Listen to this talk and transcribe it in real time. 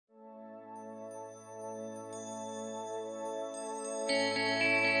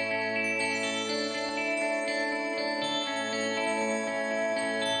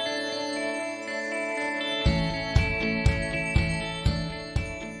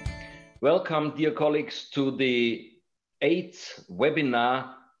Welcome, dear colleagues, to the 8th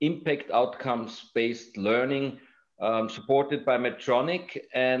webinar, Impact Outcomes-Based Learning, supported by Medtronic.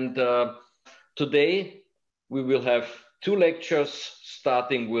 And today we will have 2 lectures,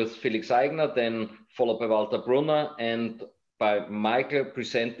 starting with Felix Eigner, then followed by Walter Brunner, and by Michael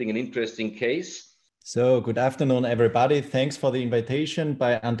presenting an interesting case. So good afternoon, everybody. Thanks for the invitation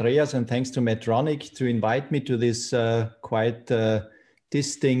by Andreas, and thanks to Medtronic to invite me to this quite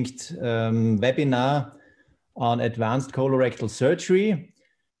distinct webinar on advanced colorectal surgery.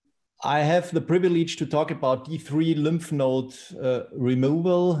 I have the privilege to talk about D3 lymph node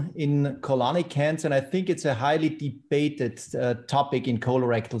removal in colonic cancer, and I think it's a highly debated topic in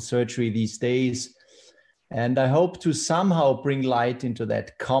colorectal surgery these days. And I hope to somehow bring light into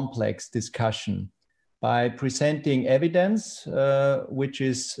that complex discussion by presenting evidence, which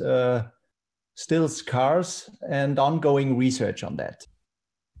is still scarce, and ongoing research on that.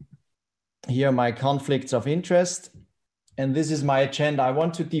 Here are my conflicts of interest, and this is my agenda. I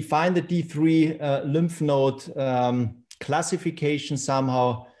want to define the D3 lymph node classification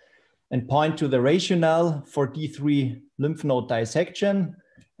somehow and point to the rationale for D3 lymph node dissection,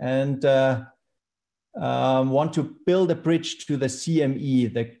 and want to build a bridge to the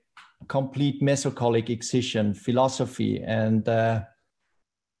CME, the complete mesocolic excision philosophy, and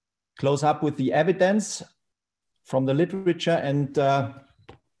close up with the evidence from the literature, and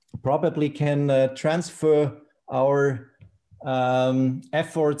probably can transfer our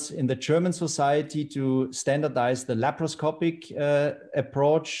efforts in the German society to standardize the laparoscopic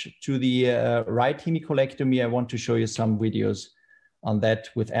approach to the right hemicolectomy. I want to show you some videos on that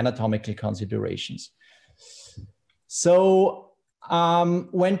with anatomical considerations. So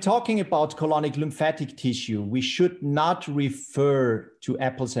when talking about colonic lymphatic tissue, we should not refer to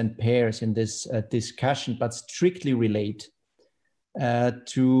apples and pears in this discussion, but strictly relate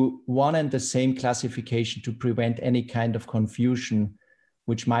to one and the same classification to prevent any kind of confusion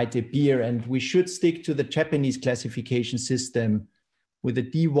which might appear. And we should stick to the Japanese classification system with the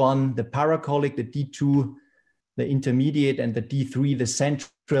D1, the paracolic, the D2, the intermediate, and the D3, the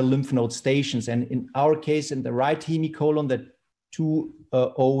central lymph node stations. And in our case, in the right hemicolon, the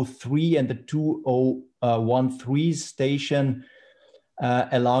 203 and the 2013 station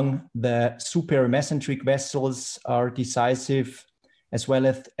along the superior mesenteric vessels are decisive, as well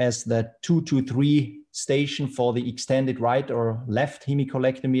as the 223 station for the extended right or left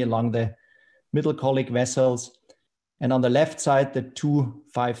hemicolectomy along the middle colic vessels. And on the left side, the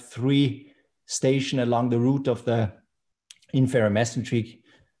 253 station along the root of the inferior mesenteric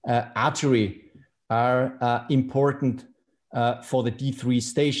artery are important for the D3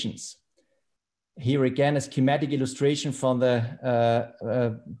 stations. Here again, a schematic illustration from the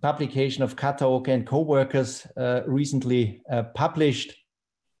publication of Kataoka and co-workers recently published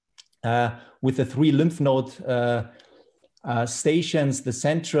with the 3 lymph node stations, the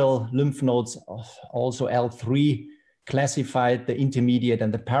central lymph nodes, also L3, classified, the intermediate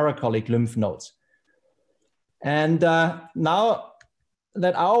and the paracolic lymph nodes. And now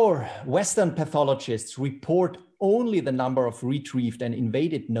that our Western pathologists report only the number of retrieved and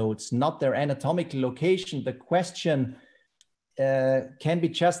invaded nodes, not their anatomical location, the question can be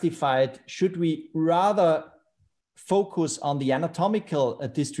justified: should we rather focus on the anatomical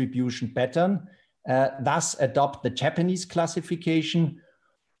distribution pattern, thus adopt the Japanese classification,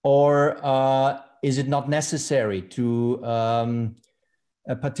 or is it not necessary to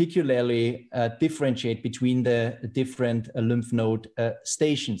particularly differentiate between the different lymph node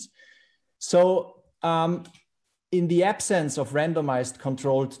stations? So in the absence of randomized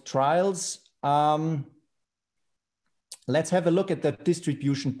controlled trials, let's have a look at the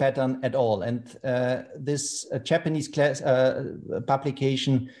distribution pattern at all. And this Japanese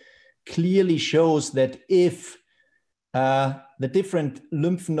publication clearly shows that if the different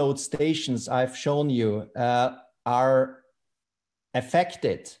lymph node stations I've shown you are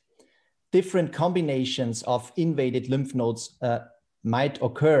affected, different combinations of invaded lymph nodes might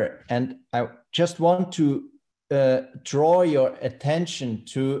occur. And I just want to draw your attention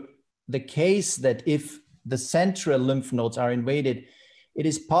to the case that if the central lymph nodes are invaded, it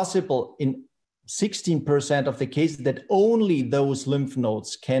is possible in 16% of the cases that only those lymph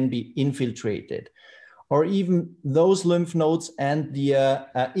nodes can be infiltrated, or even those lymph nodes and the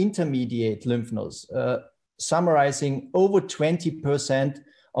intermediate lymph nodes, summarizing over 20%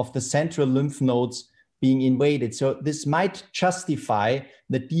 of the central lymph nodes being invaded. So this might justify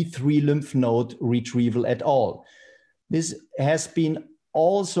the D3 lymph node retrieval at all. This has been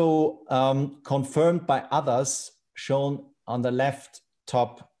also confirmed by others, shown on the left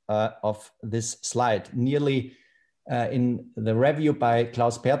top of this slide. Nearly in the review by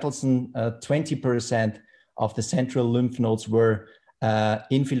Klaus Bertelsen, 20% of the central lymph nodes were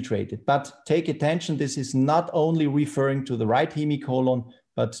infiltrated. But take attention, this is not only referring to the right hemicolon,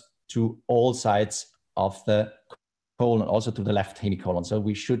 but to all sides of the colon, also to the left hemicolon. So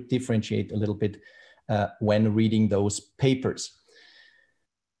we should differentiate a little bit when reading those papers.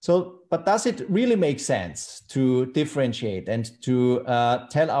 So, but does it really make sense to differentiate and to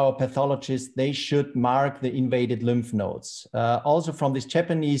tell our pathologists they should mark the invaded lymph nodes? Also from this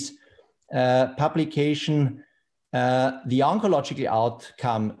Japanese publication, the oncological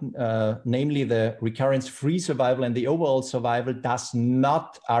outcome, namely the recurrence-free survival and the overall survival,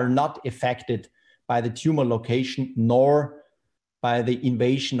 are not affected by the tumor location nor by the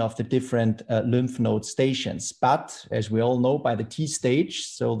invasion of the different lymph node stations. But as we all know, by the T stage,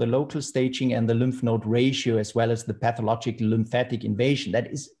 so the local staging and the lymph node ratio, as well as the pathological lymphatic invasion.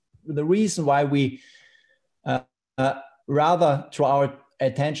 That is the reason why we rather draw our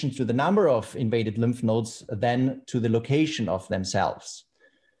attention to the number of invaded lymph nodes than to the location of themselves.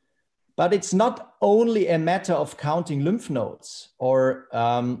 But it's not only a matter of counting lymph nodes or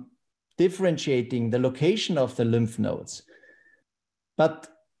differentiating the location of the lymph nodes, but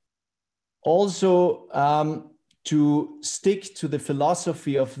also to stick to the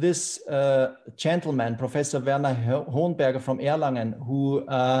philosophy of this gentleman, Professor Werner Hohenberger from Erlangen, who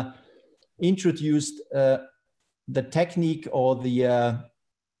introduced the technique or the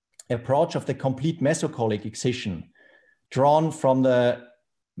approach of the complete mesocolic excision, drawn from the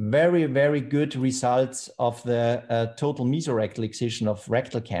very, very good results of the total mesorectal excision of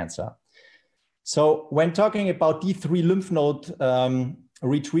rectal cancer. So when talking about D3 lymph node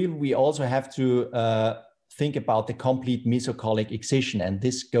retrieval, we also have to think about the complete mesocolic excision, and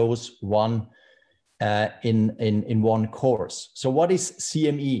this goes in one course. So what is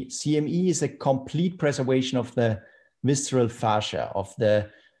CME? CME is a complete preservation of the visceral fascia, of the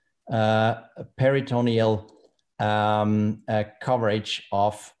peritoneal coverage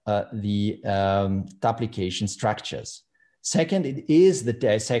of the duplication structures. Second, it is the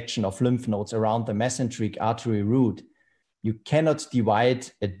dissection of lymph nodes around the mesenteric artery root. You cannot divide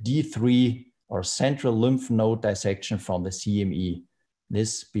a D3 or central lymph node dissection from the CME.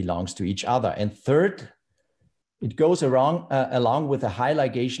 This belongs to each other. And third, it goes along with a high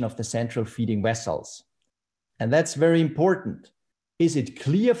ligation of the central feeding vessels. And that's very important. Is it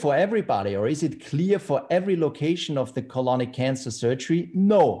clear for everybody, or is it clear for every location of the colonic cancer surgery?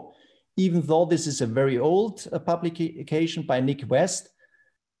 No. Even though this is a very old publication by Nick West,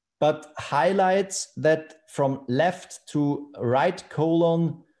 but highlights that from left to right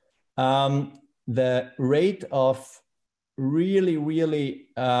colon, the rate of really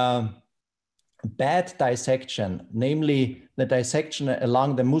bad dissection, namely the dissection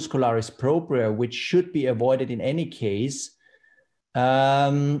along the muscularis propria, which should be avoided in any case,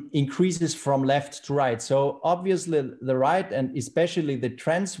 increases from left to right. So obviously the right and especially the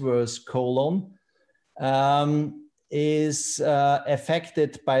transverse colon is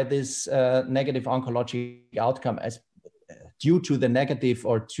affected by this negative oncologic outcome as due to the negative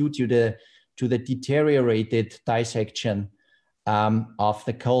or due to the deteriorated dissection of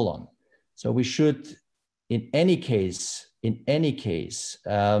the colon. So we should in any case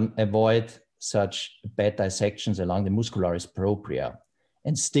avoid such bad dissections along the muscularis propria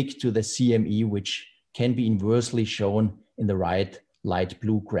and stick to the CME, which can be inversely shown in the right light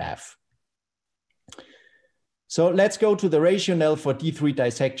blue graph. So let's go to the rationale for D3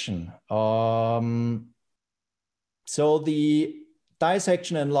 dissection. So the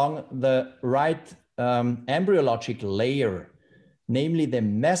dissection along the right embryological layer, namely the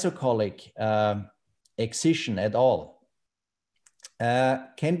mesocolic excision at all,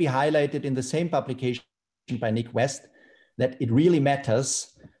 can be highlighted in the same publication by Nick West, that it really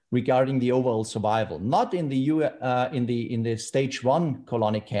matters regarding the overall survival, not in the stage 1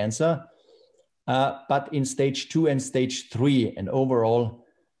 colonic cancer, but in stage 2 and stage 3. And overall,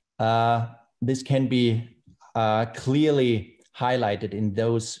 this can be clearly highlighted in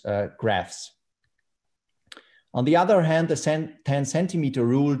those graphs. On the other hand, the 10 centimeter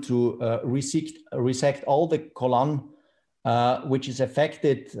rule to resect all the colon which is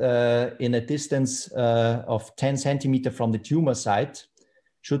affected in a distance of 10 centimeters from the tumor site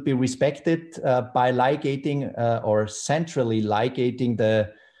should be respected by ligating or centrally ligating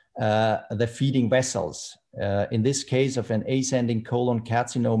the feeding vessels. In this case of an ascending colon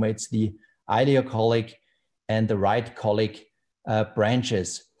carcinoma, it's the ileocolic and the right colic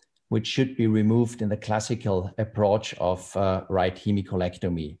branches which should be removed in the classical approach of right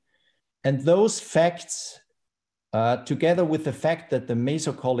hemicolectomy. And those facts, together with the fact that the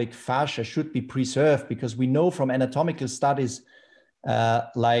mesocolic fascia should be preserved, because we know from anatomical studies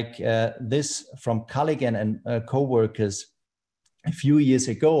like this from Culligan and co-workers a few years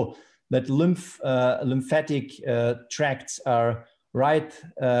ago, that lymphatic tracts are right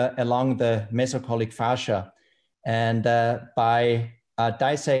along the mesocolic fascia. And by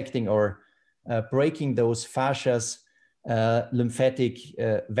dissecting or breaking those fascias, lymphatic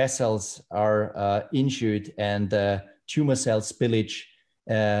vessels are injured, and tumor cell spillage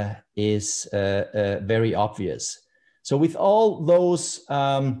is very obvious. So with all those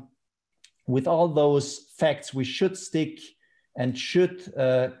facts, we should stick and should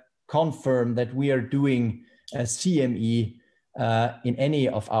confirm that we are doing a CME in any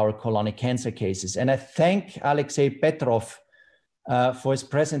of our colonic cancer cases. And I thank Alexei Petrov for his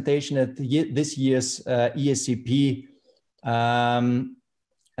presentation at this year's ESCP,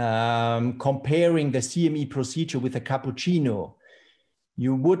 comparing the CME procedure with a cappuccino.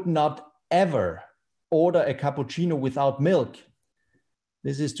 You would not ever order a cappuccino without milk.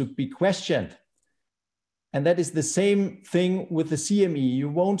 This is to be questioned. And that is the same thing with the CME. You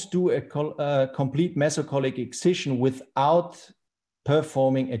won't do a complete mesocolic excision without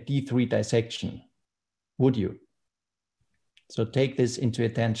performing a D3 dissection, would you? So take this into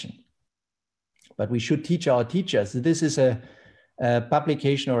attention. But we should teach our teachers. This is a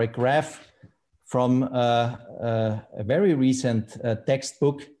publication or a graph from a very recent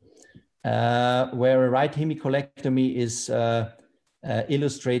textbook where a right hemicolectomy is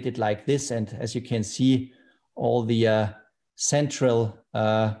illustrated like this. And as you can see, all the central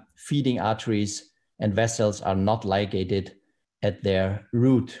feeding arteries and vessels are not ligated at their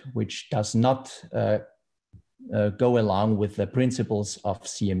root, which does not go along with the principles of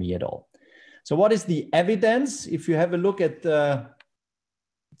CME at all. So what is the evidence? If you have a look at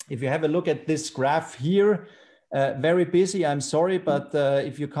this graph here, very busy, I'm sorry, but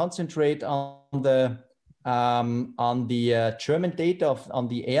if you concentrate on the German data, on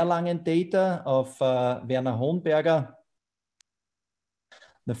the Erlangen data of Werner Hohenberger,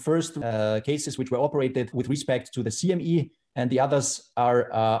 the first cases which were operated with respect to the CME, and the others are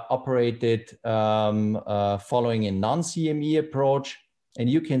operated following a non-CME approach. And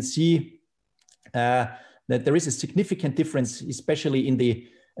you can see that there is a significant difference, especially in the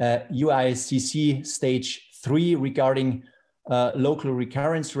UICC stage 3 regarding local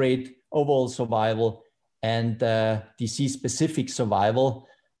recurrence rate, overall survival, and disease-specific survival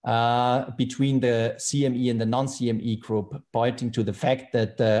between the CME and the non-CME group, pointing to the fact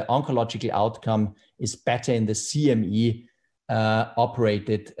that the oncological outcome is better in the CME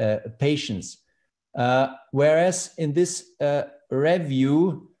operated patients. Whereas in this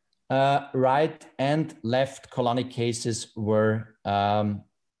review, right and left colonic cases were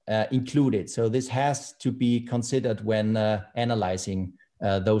included. So this has to be considered when analyzing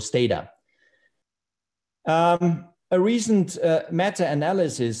those data. A recent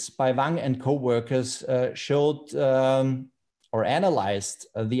meta-analysis by Wang and co-workers showed or analyzed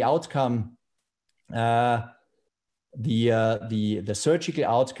the outcome, the surgical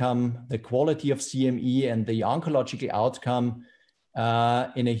outcome, the quality of CME, and the oncological outcome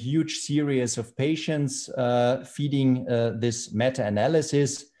in a huge series of patients feeding this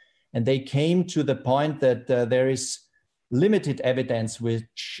meta-analysis. And they came to the point that there is limited evidence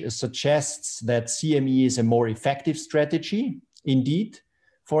which suggests that CME is a more effective strategy, indeed,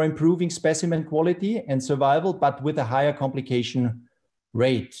 for improving specimen quality and survival, but with a higher complication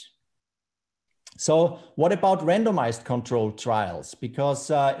rate. So what about randomized controlled trials? Because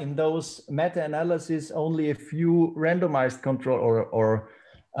in those meta-analyses, only a few randomized control or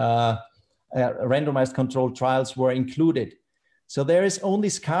randomized controlled trials were included. So there is only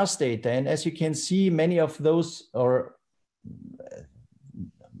scarce data. And as you can see, many of those, or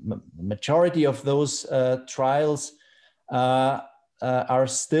majority of those trials are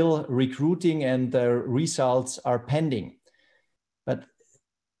still recruiting, and the results are pending. But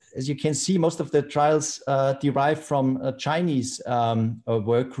as you can see, most of the trials derive from Chinese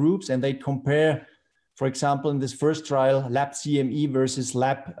work groups, and they compare, for example, in this first trial, lab CME versus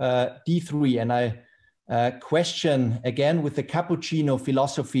lab D3. And I question again with the cappuccino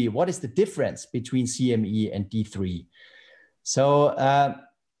philosophy, what is the difference between CME and D3? So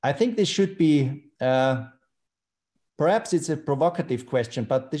I think this should be, perhaps it's a provocative question,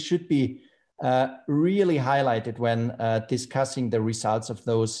 but this should be really highlighted when discussing the results of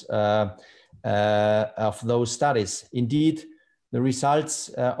those studies. Indeed, the results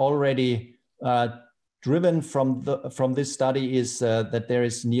already driven from this study is that there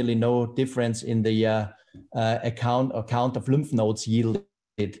is nearly no difference in the count of lymph nodes yielded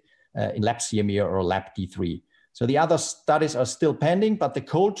in LAP-CME or LAP-D3. So the other studies are still pending, but the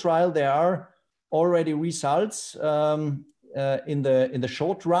COLD trial, there are already results in the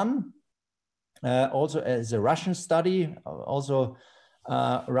short run. Also as a Russian study, also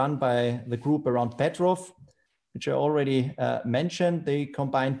run by the group around Petrov, which I already mentioned. They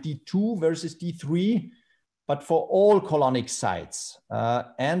combined D2 versus D3, but for all colonic sites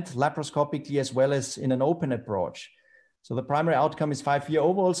and laparoscopically as well as in an open approach. So the primary outcome is 5-year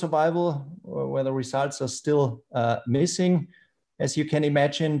overall survival, where the results are still missing, as you can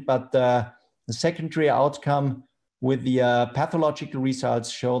imagine, but the secondary outcome with the pathological results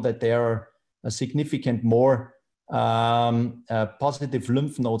show that there are a significant more positive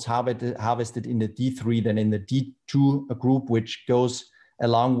lymph nodes harvested in the D3 than in the D2 group, which goes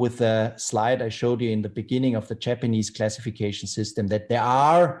along with the slide I showed you in the beginning of the Japanese classification system, that there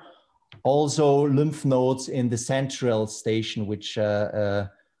are also lymph nodes in the central station, which are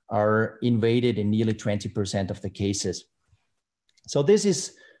invaded in nearly 20% of the cases. So this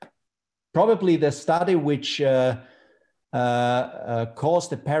is probably the study which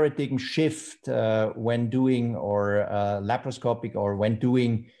caused a paradigm shift when doing laparoscopic or when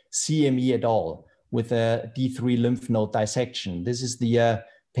doing CME at all with a D3 lymph node dissection. This is the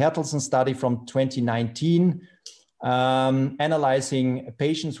Bertelsen study from 2019, analyzing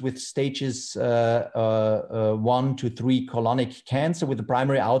patients with stages 1 to 3 colonic cancer with the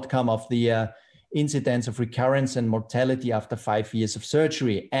primary outcome of the incidence of recurrence and mortality after 5 years of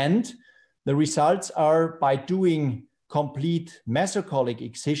surgery. And the results are by doing complete mesocolic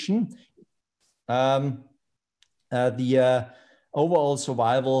excision, the overall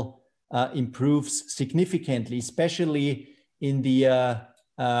survival improves significantly, especially in the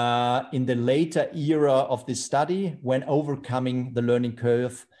later era of this study when overcoming the learning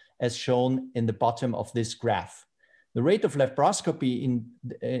curve, as shown in the bottom of this graph. The rate of laparoscopy in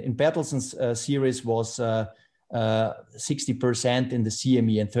Bertelsen's series was 60% in the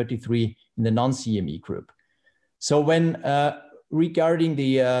CME and 33% in the non-CME group. So when regarding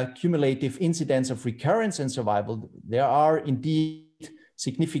the cumulative incidence of recurrence and survival, there are indeed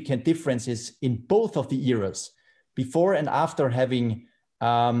significant differences in both of the eras, before and after having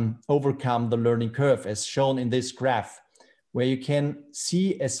overcome the learning curve, as shown in this graph, where you can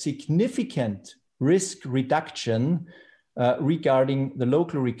see a significant risk reduction regarding the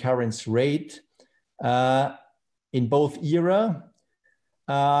local recurrence rate in both era,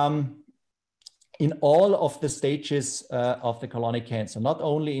 in all of the stages of the colonic cancer, not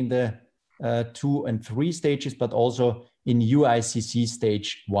only in the 2 and 3 stages, but also in UICC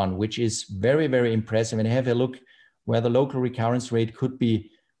stage 1, which is very, very impressive. And have a look where the local recurrence rate could be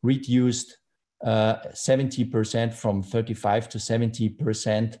reduced 70% from 35 to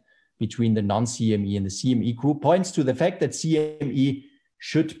 70% between the non-CME and the CME group, points to the fact that CME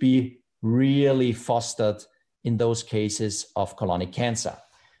should be really fostered in those cases of colonic cancer.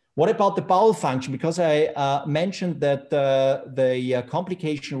 What about the bowel function? Because I mentioned that the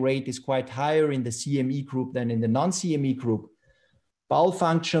complication rate is quite higher in the CME group than in the non-CME group. Bowel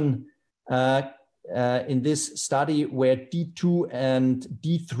function in this study, where D2 and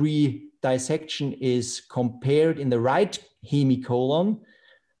D3 dissection is compared in the right hemicolon,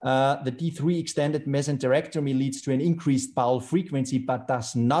 the D3 extended mesenterectomy leads to an increased bowel frequency, but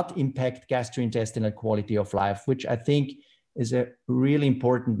does not impact gastrointestinal quality of life, which I think is a really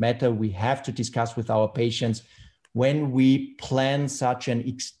important matter we have to discuss with our patients when we plan such an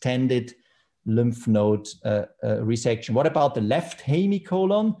extended lymph node resection. What about the left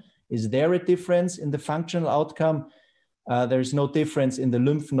hemicolon? Is there a difference in the functional outcome? There is no difference in the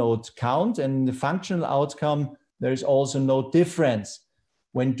lymph node count, and in the functional outcome, there is also no difference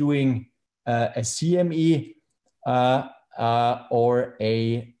when doing a CME or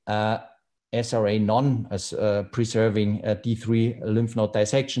a SRA non-preserving D3 lymph node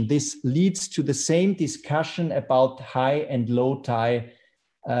dissection. This leads to the same discussion about high and low tie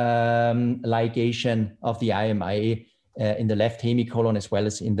ligation of the IMIA in the left hemicolon as well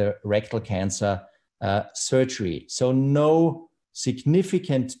as in the rectal cancer surgery. So no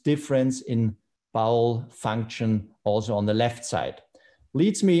significant difference in bowel function also on the left side.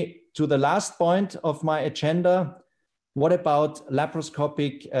 Leads me to the last point of my agenda. What about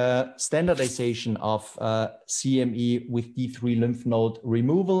laparoscopic standardization of CME with D3 lymph node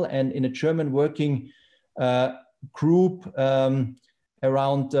removal? And in a German working group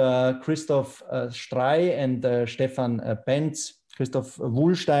around Christoph Strey and Stefan Benz, Christoph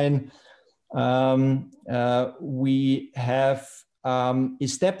Wuhlstein, we have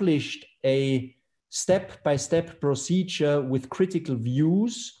established a step-by-step procedure with critical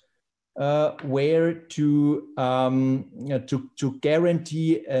views where to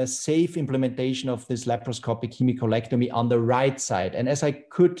guarantee a safe implementation of this laparoscopic hemicolectomy on the right side. And as I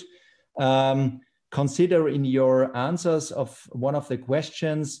could consider in your answers of one of the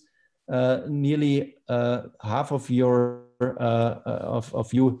questions, nearly half of you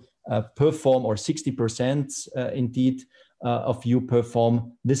perform, or 60% indeed of you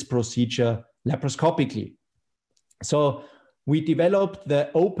perform this procedure laparoscopically. So we developed the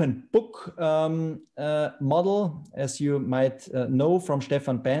open book model, as you might know from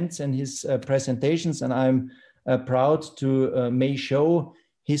Stefan Benz and his presentations, and I'm proud to may show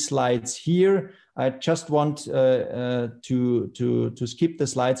his slides here. I just want to skip the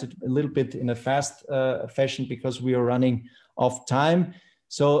slides a little bit in a fast fashion because we are running off time.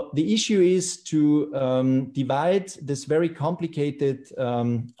 So the issue is to divide this very complicated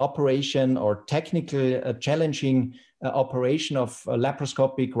operation, or technical challenging operation of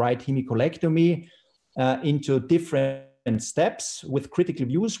laparoscopic right hemicolectomy into different steps with critical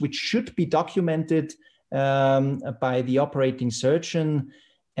views, which should be documented by the operating surgeon.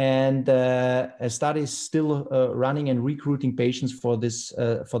 And a study is still running and recruiting patients for this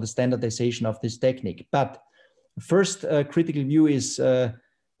for the standardization of this technique. But first critical view is the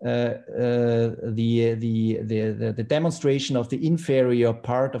demonstration of the inferior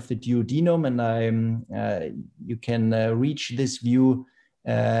part of the duodenum, and you can reach this view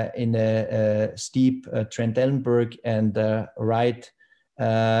in a steep Trendelenburg and right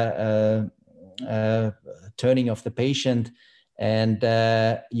turning of the patient. And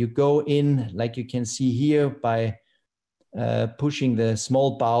you go in, like you can see here, by pushing the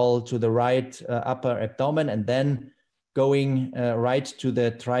small bowel to the right upper abdomen, and then going right to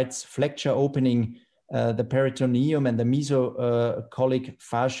the trites flexure, opening the peritoneum and the mesocolic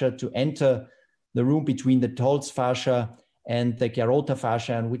fascia to enter the room between the Tolz fascia and the Garota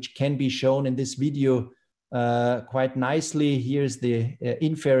fascia, and which can be shown in this video quite nicely. Here's the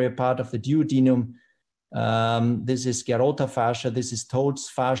inferior part of the duodenum. This is Garota fascia, this is Tolz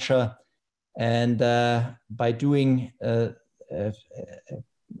fascia, and by doing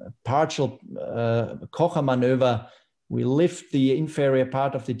partial Kocher maneuver, we lift the inferior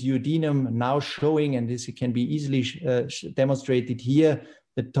part of the duodenum, now showing, and this can be easily demonstrated here,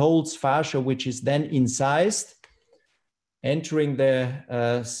 the Tolz fascia, which is then incised, entering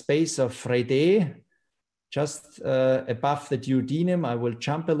the space of Frede, just above the duodenum. I will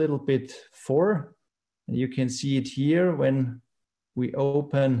jump a little bit forward. You can see it here when we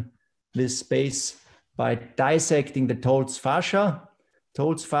open this space by dissecting the Tolz fascia.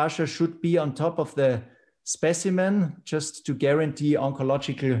 Tolz fascia should be on top of the specimen just to guarantee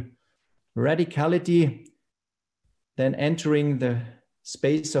oncological radicality. Then entering the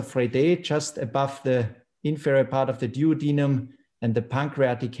space of Frede just above the inferior part of the duodenum and the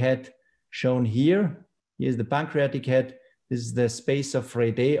pancreatic head shown here. Here's the pancreatic head. This is the space of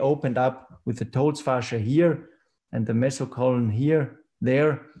Frede opened up with the Tolz fascia here and the mesocolon here,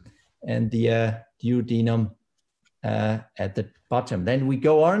 there, and the duodenum at the bottom. Then we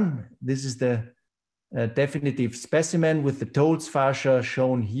go on. This is the definitive specimen with the Tolz fascia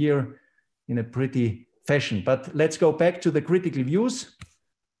shown here in a pretty fashion. But let's go back to the critical views.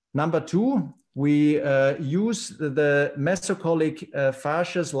 Number 2, we use the mesocolic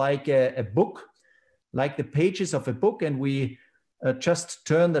fascias like a book, like the pages of a book, and we just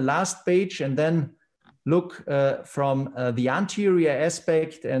turn the last page and then look from the anterior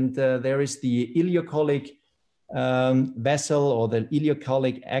aspect, and there is the ileocolic vessel, or the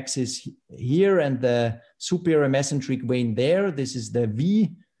ileocolic axis here, and the superior mesenteric vein there. This is the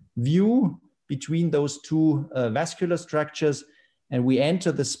V view between those two vascular structures, and we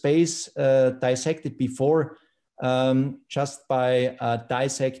enter the space dissected before just by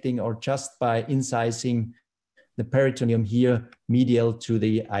dissecting, or just by incising the peritoneum here medial to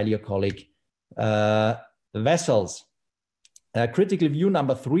the ileocolic vessels. Critical view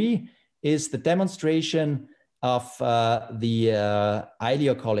number 3 is the demonstration of the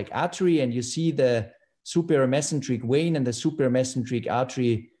ileocolic artery, and you see the superior mesenteric vein and the superior mesenteric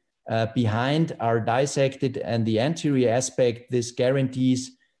artery behind are dissected, and the anterior aspect, this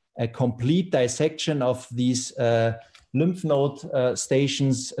guarantees a complete dissection of these lymph node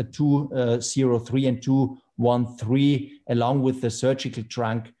stations 203 and 213, along with the surgical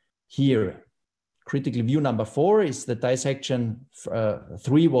trunk here. Critical view number 4 is the dissection,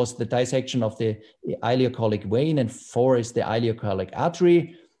 3 was the dissection of the ileocolic vein, and 4 is the ileocolic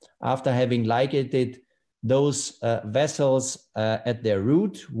artery. After having ligated those vessels at their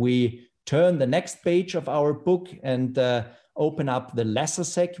root, we turn the next page of our book and open up the lesser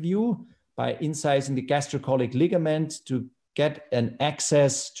sec view by incising the gastrocolic ligament to get an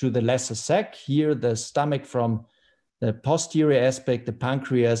access to the lesser sac. Here, the stomach from the posterior aspect, the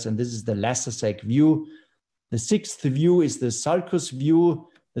pancreas, and this is the lesser sac view. The sixth view is the sulcus view.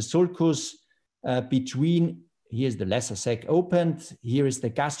 The sulcus between, here's the lesser sac opened. Here is the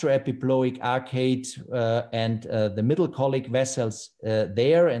gastroepiploic arcade and the middle colic vessels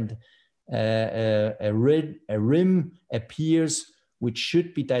there, and a rim appears, which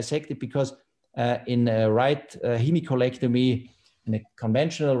should be dissected because in a right hemicolectomy, in a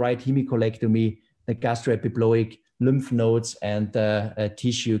conventional right hemicolectomy, the gastroepiploic lymph nodes and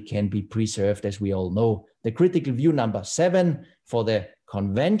tissue can be preserved, as we all know. The critical view number 7 for the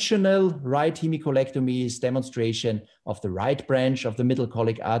conventional right hemicolectomy is demonstration of the right branch of the middle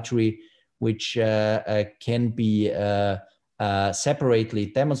colic artery, which can be separately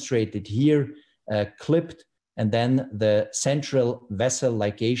demonstrated here, clipped, and then the central vessel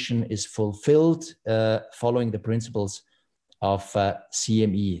ligation is fulfilled following the principles of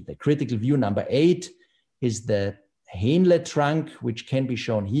CME. The critical view number 8 is the Henle trunk, which can be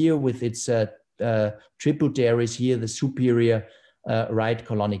shown here with its tributaries here, the superior right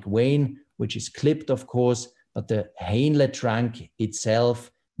colonic vein, which is clipped, of course, but the Henle trunk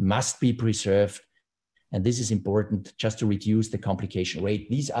itself must be preserved. And this is important just to reduce the complication rate.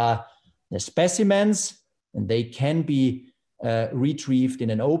 These are the specimens, and they can be retrieved in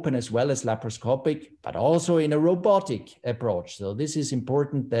an open as well as laparoscopic, but also in a robotic approach. So this is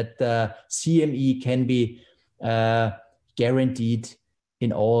important that CME can be guaranteed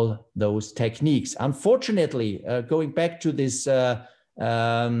in all those techniques. Unfortunately, going back to this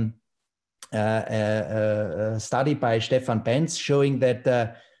study by Stefan Benz showing that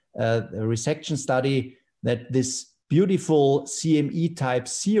a resection study, that this beautiful CME type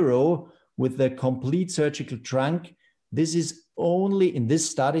 0 with the complete surgical trunk, this is only in this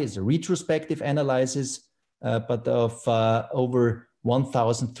study, is a retrospective analysis, but of over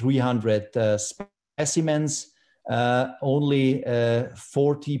 1,300 specimens. Only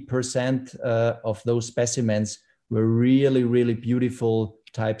 40% of those specimens were really, really beautiful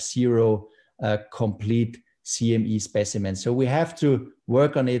type 0 complete CME specimens. So we have to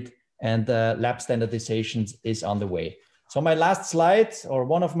work on it, and lab standardization is on the way. So my last slide, or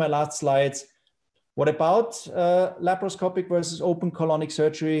one of my last slides, what about laparoscopic versus open colonic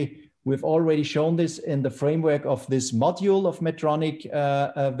surgery? We've already shown this in the framework of this module of Medtronic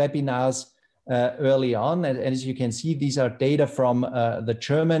webinars early on. And as you can see, these are data from the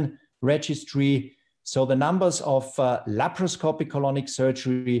German registry. So the numbers of laparoscopic colonic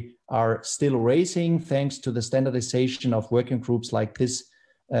surgery are still rising thanks to the standardization of working groups like this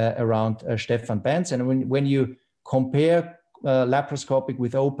around Stefan Benz. And when you compare laparoscopic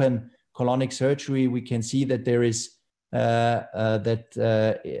with open colonic surgery, we can see that there is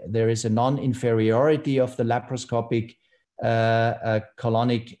there is a non-inferiority of the laparoscopic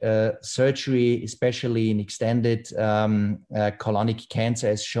colonic surgery, especially in extended colonic cancer,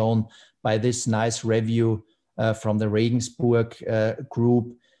 as shown by this nice review from the Regensburg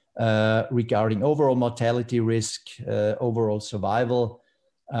group regarding overall mortality risk, overall survival,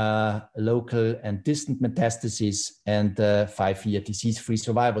 local and distant metastases, and 5-year disease-free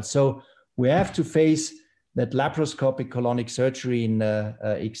survival. So we have to face that laparoscopic colonic surgery in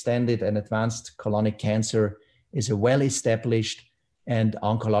extended and advanced colonic cancer is a well-established and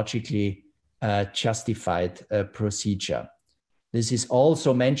oncologically justified procedure. This is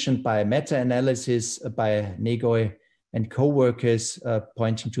also mentioned by a meta-analysis by Negoy and co-workers,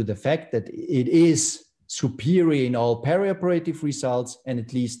 pointing to the fact that it is superior in all perioperative results and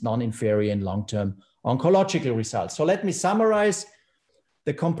at least non-inferior in long-term oncological results. So let me summarize.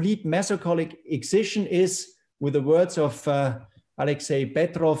 The complete mesocolic excision is, with the words of Alexei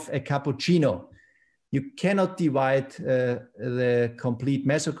Petrov, a cappuccino. You cannot divide the complete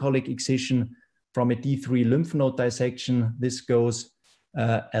mesocolic excision from a D3 lymph node dissection. This goes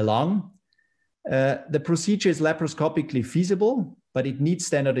along. The procedure is laparoscopically feasible, but it needs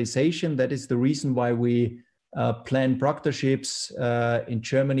standardization. That is the reason why we plan proctorships in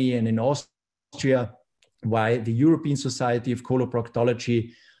Germany and in Austria, why the European Society of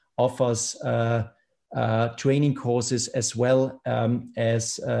Coloproctology offers training courses as well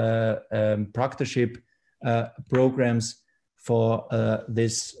as proctorship programs for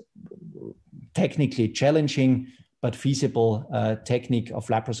this technically challenging but feasible technique of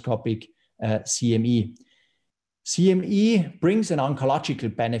laparoscopic CME. CME brings an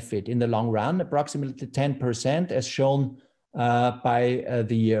oncological benefit in the long run, approximately 10%, as shown by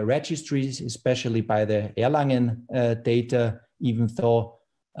the registries, especially by the Erlangen data, even though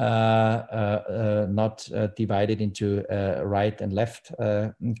not divided into right and left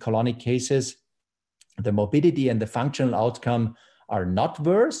colonic cases. The morbidity and the functional outcome are not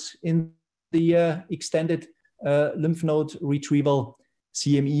worse in the extended lymph node retrieval.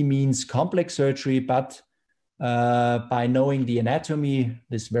 CME means complex surgery, but by knowing the anatomy,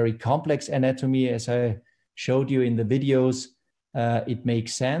 this very complex anatomy, as I showed you in the videos, it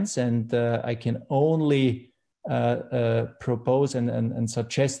makes sense. And I can only propose and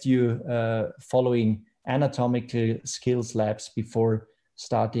suggest you following anatomical skills labs before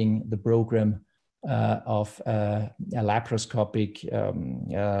starting the program of a laparoscopic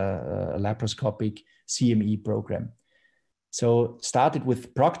CME program. So started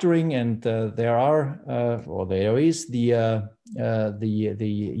with proctoring, and there is the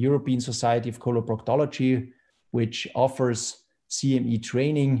European Society of Coloproctology, which offers CME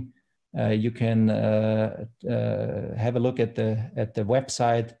training. You can have a look at the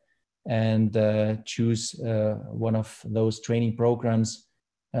website and choose one of those training programs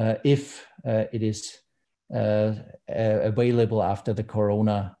if it is available after the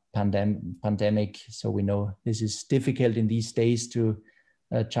Corona pandemic. So we know this is difficult in these days to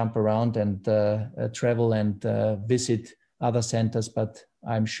jump around and travel and visit other centers, but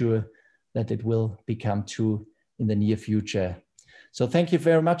I'm sure that it will become true in the near future. So thank you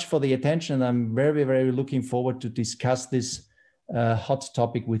very much for the attention. I'm very, very looking forward to discuss this hot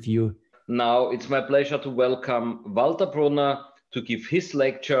topic with you. Now it's my pleasure to welcome Walter Brunner to give his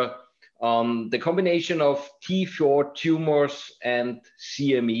lecture on the combination of T4 tumors and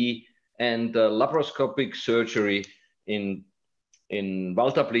CME and laparoscopic surgery. In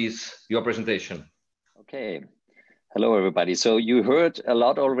Walter, please, your presentation. Okay. Hello, everybody. So you heard a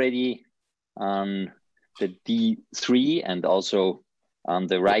lot already on the D3 and also on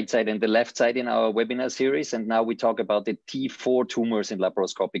the right side and the left side in our webinar series. And now we talk about the T4 tumors in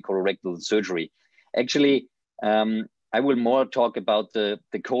laparoscopic colorectal surgery. Actually, I will more talk about the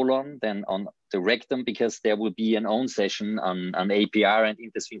colon than on the rectum, because there will be an own session on APR and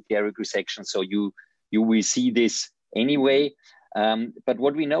intersphincteric resection. So you will see this anyway. But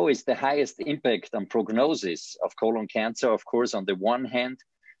what we know is the highest impact on prognosis of colon cancer, of course, on the one hand,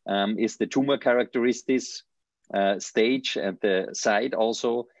 is the tumor characteristics stage at the side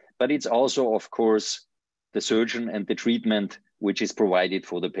also, but it's also, of course, the surgeon and the treatment which is provided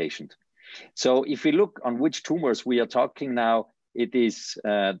for the patient. So if we look on which tumors we are talking now, it is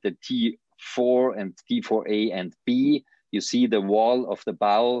the T4 and T4A and B. You see the wall of the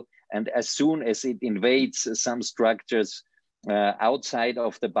bowel, and as soon as it invades some structures outside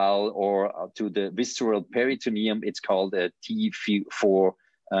of the bowel or to the visceral peritoneum, it's called a T4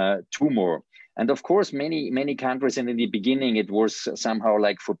 tumor. And of course, many countries, and in the beginning, it was somehow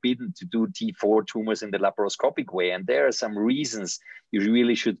like forbidden to do T4 tumors in the laparoscopic way. And there are some reasons you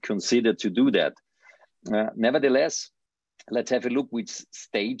really should consider to do that. Nevertheless, let's have a look which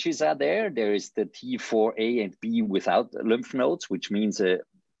stages are there. There is the T4A and B without lymph nodes, which means a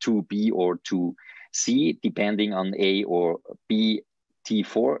 2B or 2C, depending on A or B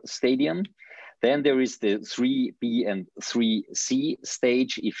T4 stadium. Then there is the 3B and 3C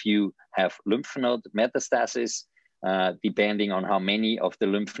stage if you have lymph node metastasis, depending on how many of the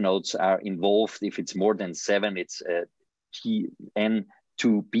lymph nodes are involved. If it's more than 7, it's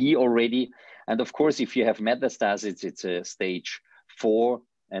N2B already. And of course, if you have metastasis, it's a stage 4,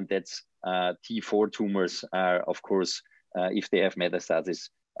 and that's T4 tumors are, of course, if they have metastasis,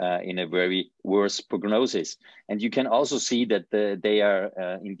 in a very worse prognosis. And you can also see that they are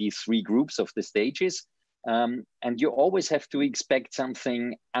in these 3 groups of the stages. And you always have to expect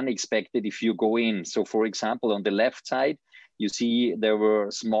something unexpected if you go in. So for example, on the left side, you see there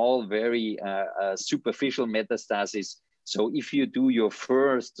were small, very superficial metastases. So if you do your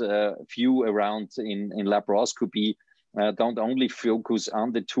first view around in laparoscopy, don't only focus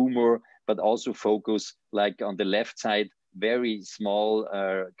on the tumor, but also focus like on the left side, very small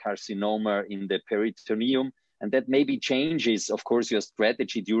carcinoma in the peritoneum. And that maybe changes, of course, your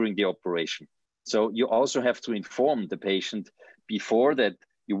strategy during the operation. So you also have to inform the patient before that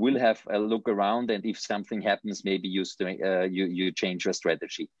you will have a look around, and if something happens, maybe you change your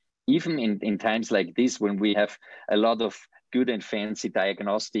strategy. Even in times like this, when we have a lot of good and fancy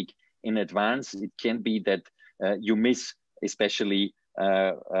diagnostic in advance, it can be that you miss especially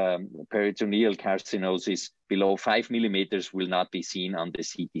peritoneal carcinosis below 5 millimeters will not be seen on the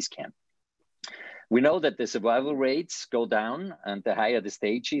CT scan. We know that the survival rates go down, and the higher the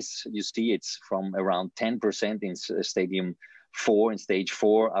stages, you see it's from around 10% in stadium 4 and stage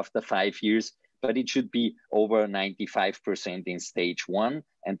 4 after 5 years, but it should be over 95% in stage 1.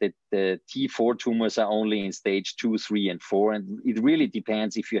 and that the T4 tumors are only in stage 2, 3, and 4. And it really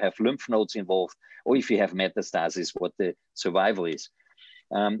depends if you have lymph nodes involved or if you have metastasis, what the survival is.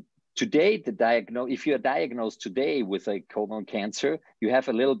 Today, if you are diagnosed today with a colon cancer, you have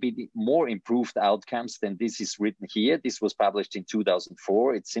a little bit more improved outcomes than this is written here. This was published in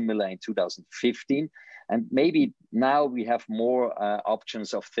 2004. It's similar in 2015. And maybe now we have more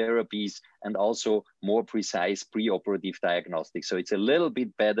options of therapies and also more precise preoperative diagnostics. So it's a little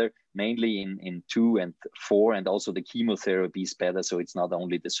bit better, mainly in 2 and 4, and also the chemotherapy is better. So it's not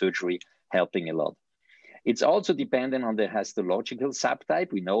only the surgery helping a lot. It's also dependent on the histological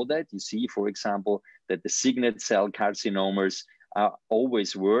subtype. We know that. You see, for example, that the signet cell carcinomas are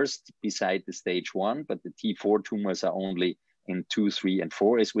always worst beside the stage 1, but the T4 tumors are only in 2, 3, and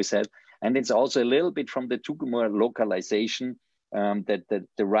 4, as we said. And it's also a little bit from the tumor localization that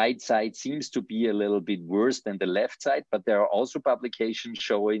the right side seems to be a little bit worse than the left side, but there are also publications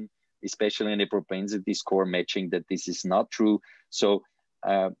showing, especially in the propensity score matching, that this is not true. So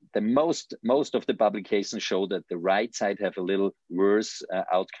the most of the publications show that the right side have a little worse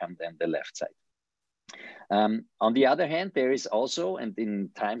outcome than the left side. On the other hand, there is also, and in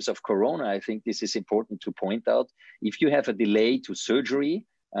times of Corona, I think this is important to point out, if you have a delay to surgery,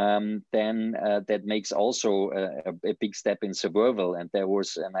 then that makes also a big step in survival. And there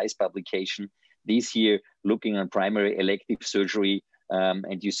was a nice publication this year looking on primary elective surgery.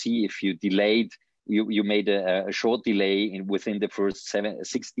 And you see if you delayed, you made a short delay within the first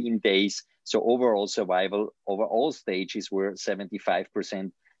 16 days. So overall survival over all stages were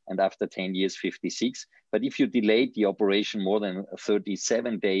 75%, and after 10 years, 56. But if you delayed the operation more than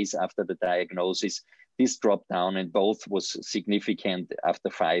 37 days after the diagnosis, this dropped down, and both was significant after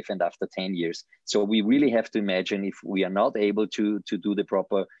 5 and after 10 years. So we really have to imagine if we are not able to do the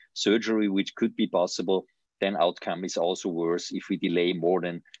proper surgery, which could be possible, then outcome is also worse if we delay more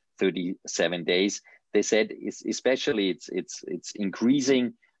than 37 days. They said especially it's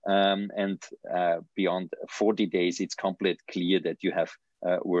increasing, and beyond 40 days, it's completely clear that you have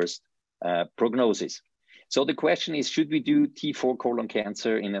worst prognosis. So the question is, should we do T4 colon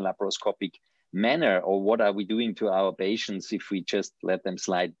cancer in a laparoscopic manner, or what are we doing to our patients if we just let them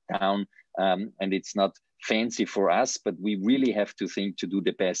slide down? And it's not fancy for us, but we really have to think to do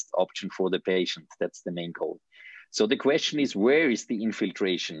the best option for the patient. That's the main goal. So the question is, where is the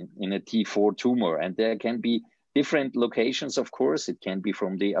infiltration in a T4 tumor? And there can be different locations, of course. It can be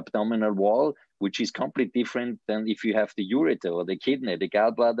from the abdominal wall, which is completely different than if you have the ureter or the kidney, the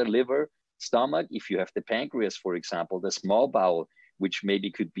gallbladder, liver, stomach. If you have the pancreas, for example, the small bowel, which maybe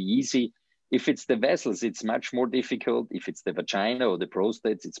could be easy. If it's the vessels, it's much more difficult. If it's the vagina or the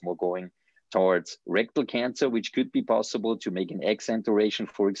prostate, it's more going towards rectal cancer, which could be possible to make an egg centration,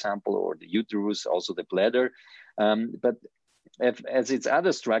 for example, or the uterus, also the bladder. But as it's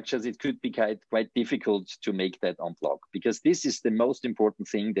other structures, it could be quite difficult to make that en bloc, because this is the most important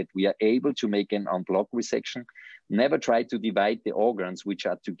thing, that we are able to make an en bloc resection. Never try to divide the organs which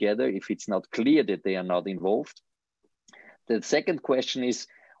are together if it's not clear that they are not involved. The second question is,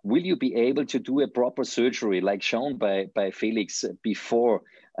 will you be able to do a proper surgery, like shown by Felix before,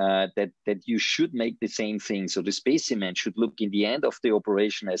 that you should make the same thing? So the specimen should look in the end of the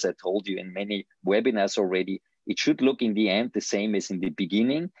operation, as I told you in many webinars already, it should look in the end the same as in the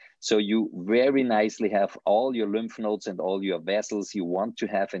beginning. So you very nicely have all your lymph nodes and all your vessels you want to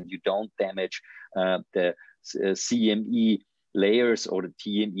have, and you don't damage the CME layers or the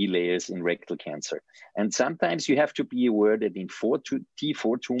TME layers in rectal cancer. And sometimes you have to be aware that in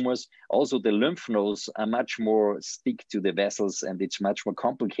T4 tumors, also the lymph nodes are much more stick to the vessels, and it's much more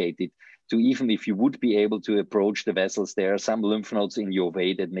complicated to, even if you would be able to approach the vessels, there are some lymph nodes in your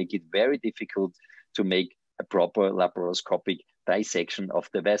way that make it very difficult to make a proper laparoscopic dissection of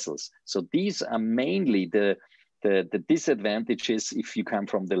the vessels. So these are mainly the disadvantages if you come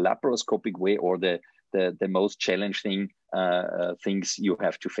from the laparoscopic way, or the most challenging things you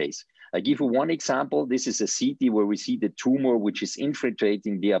have to face. I give you one example. This is a CT where we see the tumor which is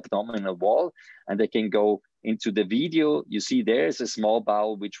infiltrating the abdominal wall, and I can go into the video. You see there's a small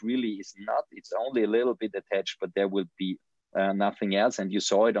bowel which really is not, it's only a little bit attached, but there will be nothing else. And you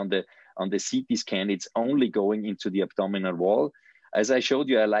saw it on the CT scan, it's only going into the abdominal wall. As I showed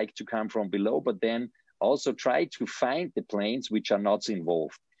you, I like to come from below, but then also try to find the planes which are not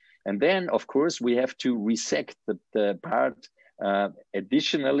involved. And then, of course, we have to resect the part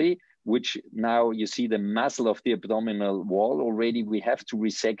additionally, which now you see the muscle of the abdominal wall already. We have to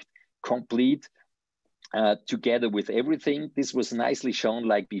resect complete together with everything. This was nicely shown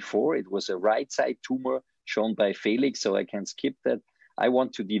like before. It was a right side tumor shown by Felix, so I can skip that. I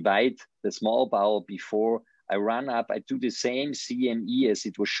want to divide the small bowel before I run up, I do the same CME as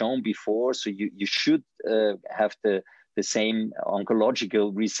it was shown before. So you should have the same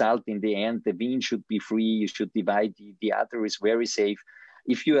oncological result in the end. The vein should be free. You should divide the arteries very safe.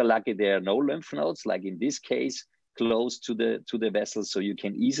 If you are lucky, there are no lymph nodes, like in this case, close to the vessels, so you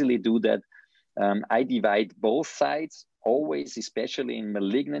can easily do that. I divide both sides always, especially in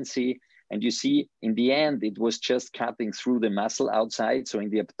malignancy. And you see, in the end, it was just cutting through the muscle outside. So in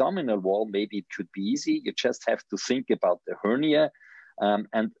the abdominal wall, maybe it could be easy. You just have to think about the hernia.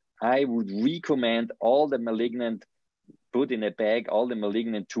 And I would recommend all the malignant put in a bag, all the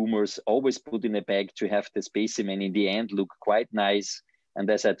malignant tumors always put in a bag to have the specimen in the end look quite nice. And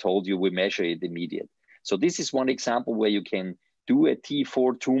as I told you, we measure it immediately. So this is one example where you can do a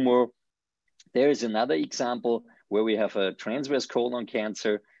T4 tumor. There is another example where we have a transverse colon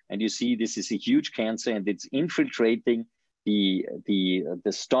cancer, and you see this is a huge cancer and it's infiltrating the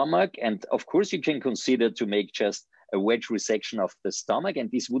stomach. And of course, you can consider to make just a wedge resection of the stomach,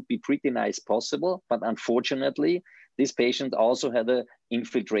 and this would be pretty nice possible. But unfortunately, this patient also had an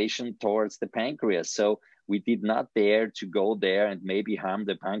infiltration towards the pancreas. So we did not dare to go there and maybe harm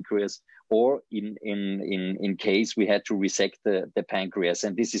the pancreas, or in case we had to resect the pancreas.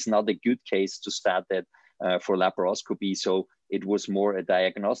 And this is not a good case to start that for laparoscopy. So it was more a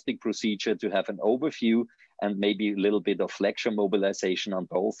diagnostic procedure to have an overview and maybe a little bit of flexure mobilization on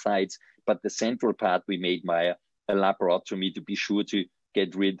both sides. But the central part we made via a laparotomy to be sure to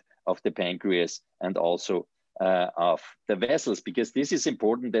get rid of the pancreas and also of the vessels, because this is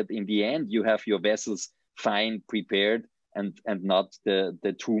important that in the end you have your vessels fine, prepared, and not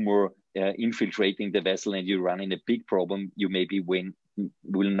the tumor infiltrating the vessel and you run in a big problem. You maybe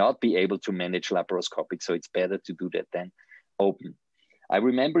will not be able to manage laparoscopic. So it's better to do that than open. I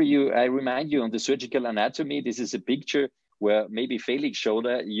remind you on the surgical anatomy, this is a picture where maybe Felix showed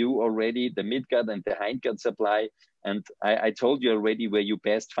you already the midgut and the hindgut supply. And I told you already where you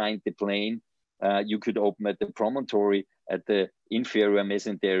best find the plane. You could open at the promontory, at the inferior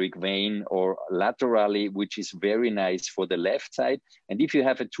mesenteric vein, or laterally, which is very nice for the left side. And if you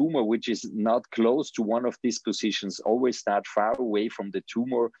have a tumor which is not close to one of these positions, always start far away from the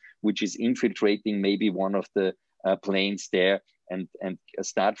tumor, which is infiltrating maybe one of the planes there, and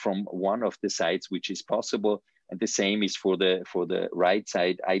start from one of the sides, which is possible. And the same is for the right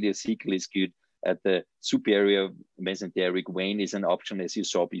side. Ideocecal is good. At the superior mesenteric vein is an option, as you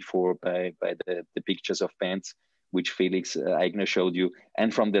saw before by the pictures of bands, which Felix Eigner showed you,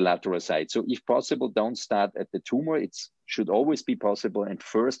 and from the lateral side. So if possible, don't start at the tumor. It should always be possible, and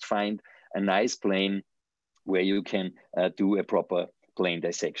first find a nice plane where you can do a proper plane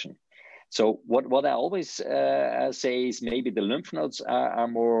dissection. So what I always say is maybe the lymph nodes are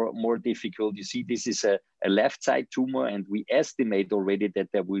more difficult. You see, this is a left side tumor, and we estimate already that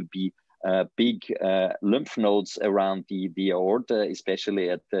there will be big lymph nodes around the aorta, especially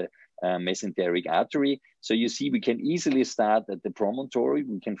at the mesenteric artery. So you see, we can easily start at the promontory.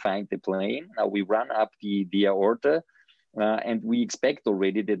 We can find the plane. Now we run up the aorta, and we expect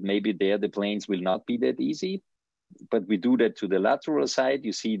already that maybe there the planes will not be that easy. But we do that to the lateral side.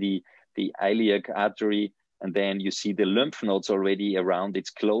 You see the iliac artery, and then you see the lymph nodes already around. It's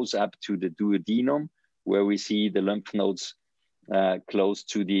close up to the duodenum, where we see the lymph nodes close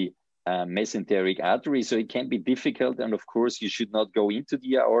to the mesenteric artery. So it can be difficult. And of course, you should not go into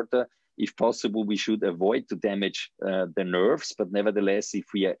the aorta. If possible, we should avoid to damage the nerves. But nevertheless, if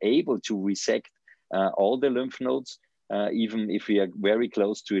we are able to resect all the lymph nodes, even if we are very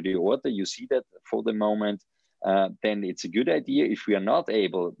close to the aorta, you see that for the moment, then it's a good idea. If we are not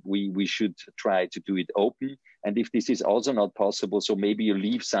able, we should try to do it open. And if this is also not possible, so maybe you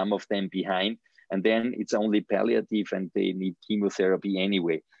leave some of them behind, and then it's only palliative and they need chemotherapy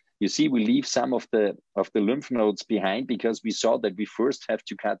anyway. You see, we leave some of the lymph nodes behind because we saw that we first have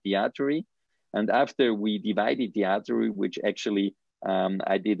to cut the artery. And after we divided the artery, which actually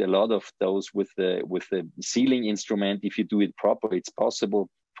I did a lot of those with the sealing instrument. If you do it proper, it's possible.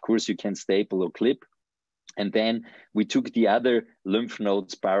 Of course, you can staple or clip. And then we took the other lymph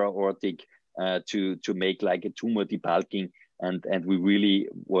nodes para-aortic to make like a tumor debulking. And we really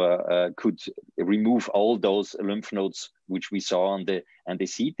could remove all those lymph nodes which we saw on the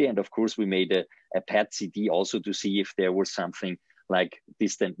CT. And of course, we made a PET CT also to see if there was something like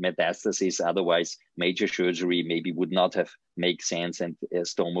distant metastasis. Otherwise, major surgery maybe would not have made sense, and a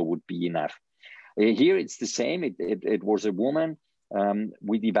stoma would be enough. Here it's the same. It was a woman.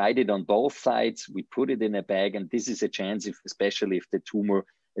 We divided on both sides. We put it in a bag, and this is a chance, especially if the tumor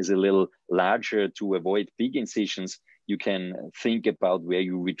is a little larger, to avoid big incisions. You can think about where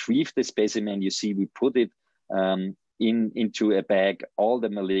you retrieve the specimen. You see, we put it into a bag, all the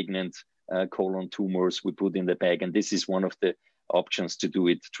malignant colon tumors we put in the bag. And this is one of the options to do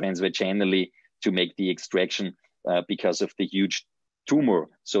it transvaginally to make the extraction because of the huge tumor.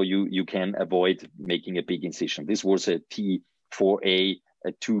 So you can avoid making a big incision. This was a T4A,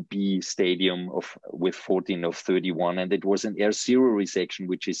 a 2B stadium with 14 of 31. And it was an R0 resection,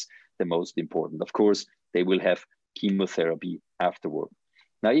 which is the most important. Of course, they will have chemotherapy afterward.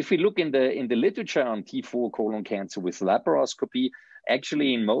 Now, if we look in the literature on T4 colon cancer with laparoscopy,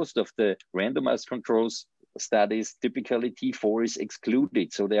 actually in most of the randomized controls studies, typically T4 is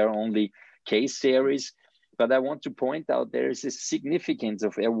excluded. So there are only case series. But I want to point out there is a significance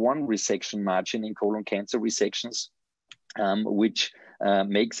of R1 resection margin in colon cancer resections, which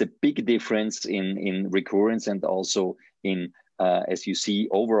makes a big difference in recurrence and also in, as you see,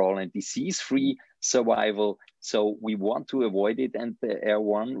 overall and disease-free survival. So we want to avoid it, and the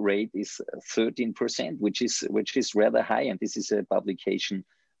R1 rate is 13%, which is rather high. And this is a publication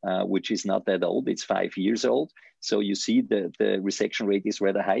which is not that old; it's 5 years old. So you see the resection rate is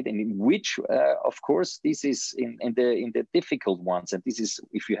rather high, and in which, of course, this is in the difficult ones. And this is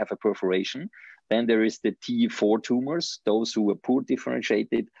if you have a perforation. Then there is the T4 tumors, those who are poor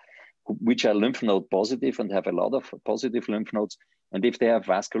differentiated, which are lymph node positive and have a lot of positive lymph nodes, and if they have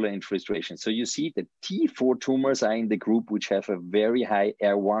vascular infiltration. So you see the T4 tumors are in the group which have a very high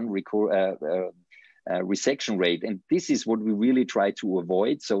R1 resection rate. And this is what we really try to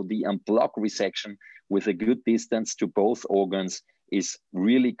avoid. So the unblock resection with a good distance to both organs is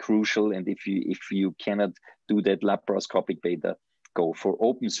really crucial. And if you cannot do that laparoscopic beta, go for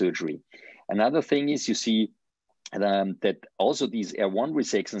open surgery. Another thing is you see that also these R1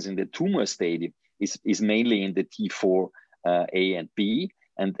 resections in the tumor state is mainly in the T4 A and B,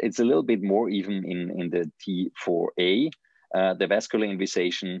 and it's a little bit more even in the T4A, the vascular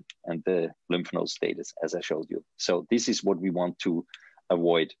invasion and the lymph node status, as I showed you. So this is what we want to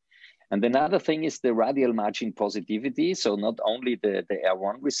avoid. And another thing is the radial margin positivity. So not only the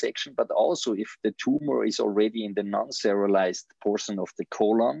R1 resection, but also if the tumor is already in the non-seralized portion of the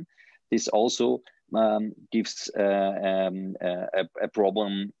colon, this also gives a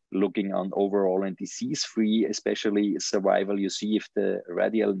problem looking on overall and disease-free, especially survival. You see if the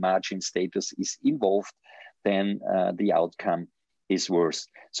radial margin status is involved, then the outcome is worse.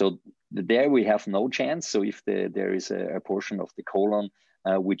 So there we have no chance. So if there is a portion of the colon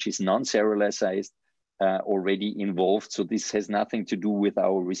which is non-seralized already involved, so this has nothing to do with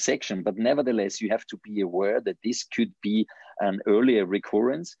our resection, but nevertheless, you have to be aware that this could be an earlier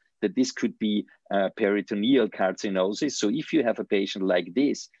recurrence, that this could be peritoneal carcinosis. So if you have a patient like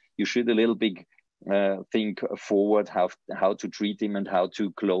this, you should a little bit think forward how to treat him and how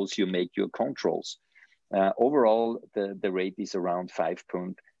to make your controls. Overall, the rate is around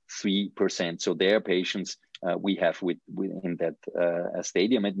 5.3%. So there are patients we have within that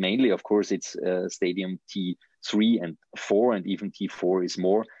stadium, and mainly, of course, it's stadium T3 and 4, and even T4 is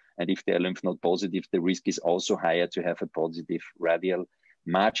more. And if they're lymph node positive, the risk is also higher to have a positive radial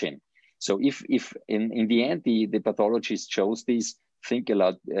margin. So if in the end the pathologist chose this, think a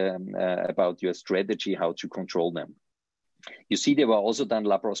lot about your strategy, how to control them. You see, they were also done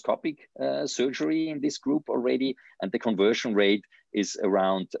laparoscopic surgery in this group already, and the conversion rate is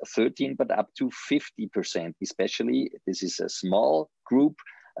around 13, but up to 50%, especially. This is a small group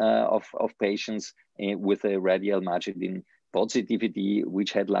of patients with a radial margin positivity,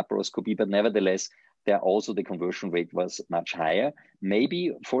 which had laparoscopy, but nevertheless, there also the conversion rate was much higher,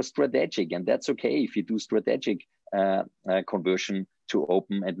 maybe for strategic, and that's okay if you do strategic conversion to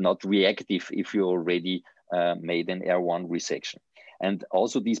open and not reactive if you already made an R1 resection. And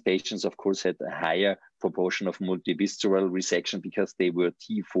also these patients, of course, had a higher proportion of multivisceral resection because they were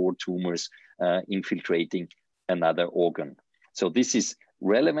T4 tumors infiltrating another organ. So this is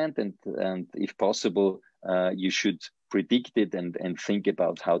relevant, and if possible, you should predict it and think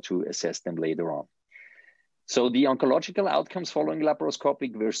about how to assess them later on. So the oncological outcomes following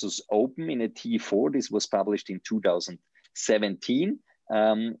laparoscopic versus open in a T4, this was published in 2017.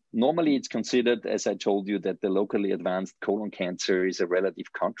 Normally it's considered, as I told you, that the locally advanced colon cancer is a relative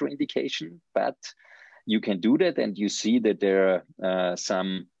contraindication, but you can do that, and you see that there are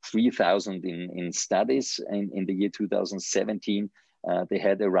some 3,000 in studies in the year 2017. They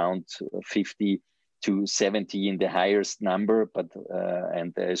had around 50 to 70 in the highest number, but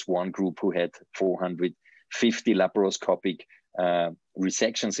and there is one group who had 450 laparoscopic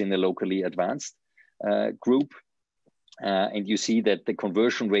resections in the locally advanced group. And you see that the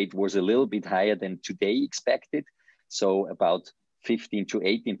conversion rate was a little bit higher than today expected. So about 15 to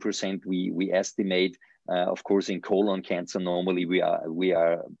 18% we estimate. Of course, in colon cancer, normally we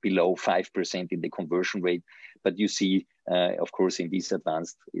are below 5% in the conversion rate, but you see Of course, in these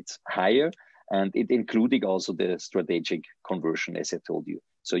advanced, it's higher. And it including also the strategic conversion, as I told you.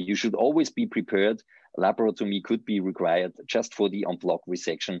 So you should always be prepared. Laparotomy could be required just for the on-block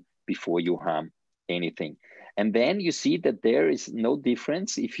resection before you harm anything. And then you see that there is no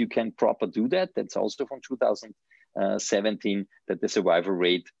difference if you can proper do that. That's also from 2017, that the survival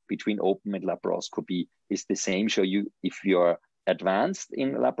rate between open and laparoscopy is the same. So if you're advanced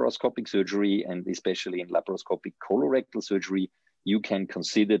in laparoscopic surgery, and especially in laparoscopic colorectal surgery, you can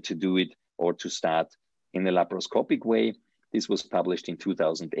consider to do it or to start in a laparoscopic way. This was published in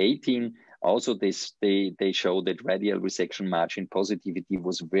 2018. Also, they show that radial resection margin positivity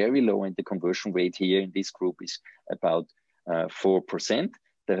was very low, and the conversion rate here in this group is about 4%.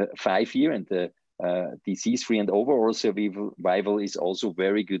 The 5-year and the disease-free and overall survival is also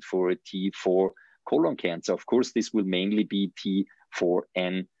very good for a T4 colon cancer. Of course, this will mainly be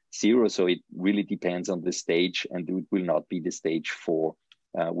T4N0, so it really depends on the stage, and it will not be the stage 4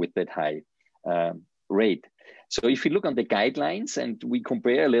 with that high rate. So if you look on the guidelines and we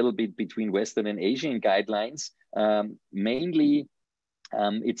compare a little bit between Western and Asian guidelines, mainly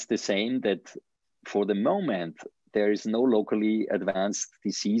it's the same, that for the moment, there is no locally advanced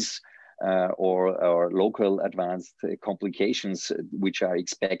disease or local advanced complications which are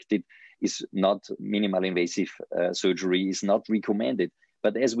expected. Is not minimal invasive surgery is not recommended.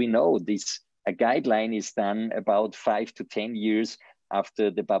 But as we know, a guideline is done about 5 to 10 years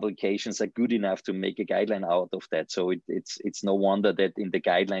after the publications are good enough to make a guideline out of that. So it's no wonder that in the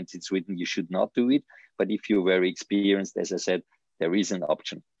guidelines it's written you should not do it. But if you're very experienced, as I said, there is an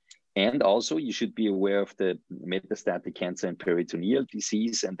option. And also you should be aware of the metastatic cancer and peritoneal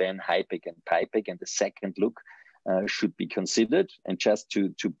disease, and then HIPEC and PIPEC, and the second look should be considered. And just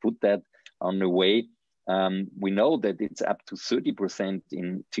to put that on the way, we know that it's up to 30%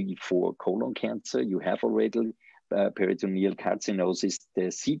 in T4 colon cancer. You have already peritoneal carcinosis.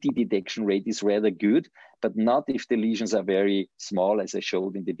 The CT detection rate is rather good, but not if the lesions are very small, as I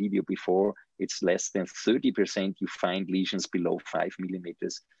showed in the video before. It's less than 30% you find lesions below 5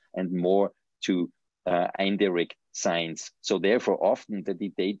 millimeters, and more to indirect signs. So therefore, often the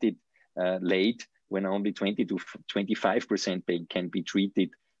detected late, when only 20 to 25% can be treated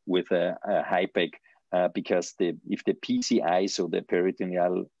with a HIPEC, because if the PCI, so the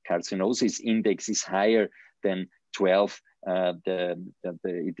peritoneal carcinosis index, is higher than 12,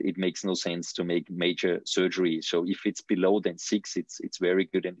 it makes no sense to make major surgery. So if it's below than 6, it's very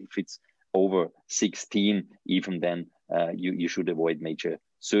good, and if it's over 16, even then you should avoid major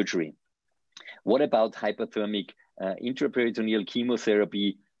surgery. What about hyperthermic intraperitoneal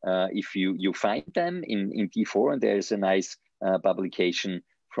chemotherapy? If you find them in T4, and there is a nice publication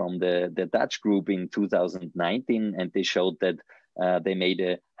from the Dutch group in 2019, and they showed that they made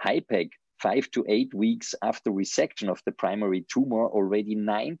a HIPEC 5 to 8 weeks after resection of the primary tumor. Already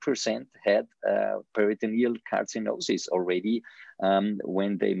 9% had peritoneal carcinosis already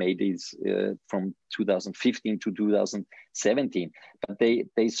when they made this from 2015 to 2017. But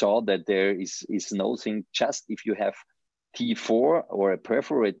they saw that there is nothing, just if you have T4 or a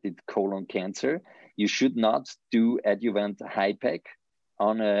perforated colon cancer, you should not do adjuvant HIPEC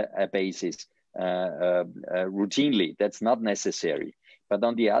on a basis routinely. That's not necessary. But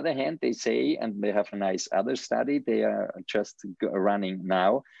on the other hand, they say, and they have a nice other study they are just running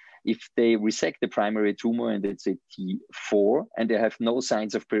now, if they resect the primary tumor and it's a T4 and they have no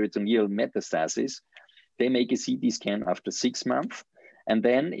signs of peritoneal metastasis, they make a CT scan after 6 months. And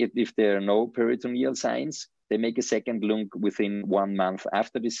then if there are no peritoneal signs, they make a second look within 1 month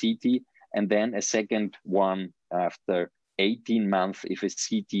after the CT, and then a second one after 18 months if a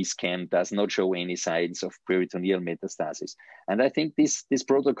CT scan does not show any signs of peritoneal metastasis. And I think this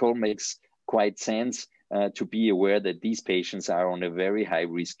protocol makes quite sense to be aware that these patients are on a very high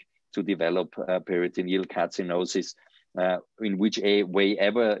risk to develop peritoneal carcinosis in which way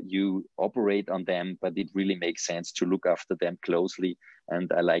ever you operate on them, but it really makes sense to look after them closely.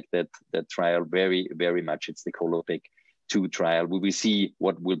 And I like that trial very, very much. It's the Colorectal 2 trial. We will see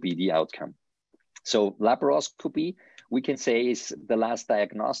what will be the outcome. So laparoscopy, we can say, is the last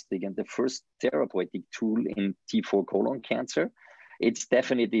diagnostic and the first therapeutic tool in T4 colon cancer. It's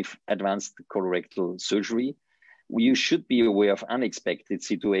definitive advanced colorectal surgery. You should be aware of unexpected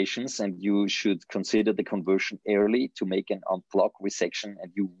situations, and you should consider the conversion early to make an on-block resection,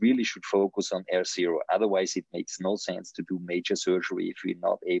 and you really should focus on R0. Otherwise, it makes no sense to do major surgery if you're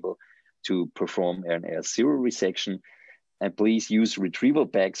not able to perform an R0 resection. And please use retrieval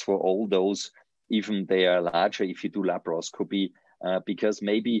bags for all those, even they are larger if you do laparoscopy, because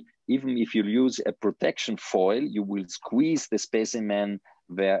maybe even if you use a protection foil, you will squeeze the specimen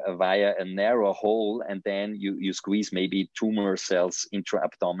via a narrow hole, and then you squeeze maybe tumor cells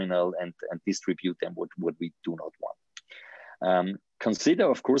intra-abdominal and distribute them, what we do not want. Consider,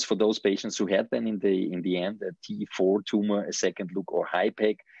 of course, for those patients who had then in the end a T4 tumor, a second look or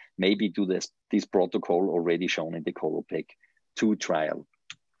HIPEC, maybe do this protocol already shown in the Colopac 2 trial.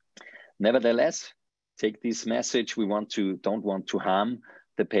 Nevertheless, take this message, we don't want to harm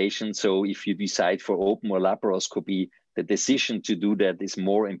the patient. So if you decide for open or laparoscopy, the decision to do that is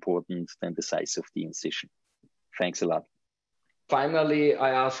more important than the size of the incision. Thanks a lot. Finally,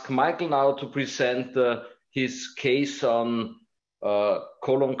 I ask Michael now to present his case on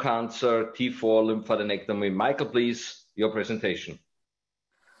colon cancer, T4 lymphadenectomy. Michael, please, your presentation.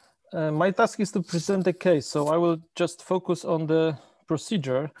 My task is to present the case, so I will just focus on the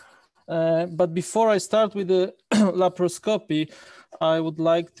procedure. But before I start with the laparoscopy, I would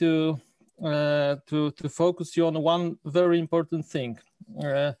like to focus you on one very important thing.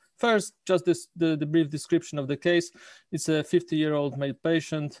 First, just the brief description of the case. It's a 50-year-old male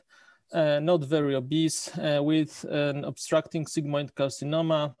patient, not very obese, with an obstructing sigmoid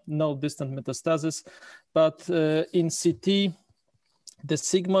carcinoma, no distant metastasis, but in CT, the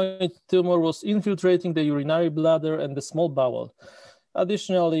sigmoid tumor was infiltrating the urinary bladder and the small bowel.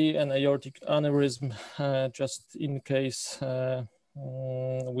 Additionally, an aortic aneurysm, just in case you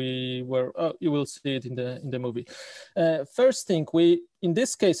will see it in the movie. First thing, in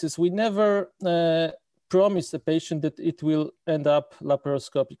these cases, we never promise the patient that it will end up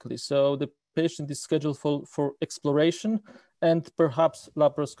laparoscopically. So the patient is scheduled for exploration and perhaps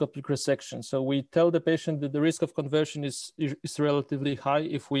laparoscopic resection. So we tell the patient that the risk of conversion is relatively high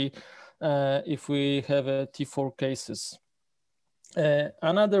if we have a T4 cases.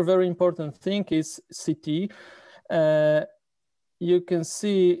 Another very important thing is CT. You can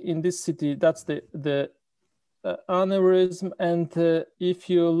see in this CT, that's the aneurysm. And if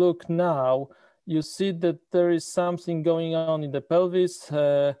you look now, you see that there is something going on in the pelvis.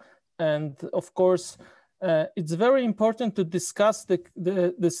 And of course, it's very important to discuss the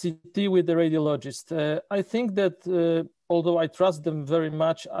CT with the radiologist. I think that, although I trust them very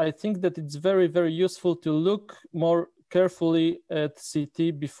much, I think that it's very, very useful to look more carefully at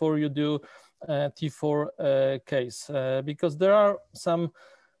CT before you do T4 case, because there are some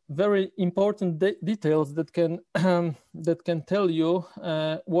very important details that can tell you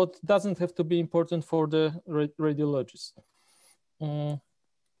what doesn't have to be important for the radiologist.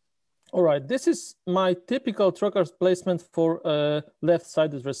 All right, this is my typical trocar placement for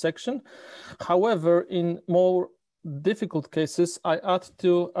left-sided resection. However, in more difficult cases, I add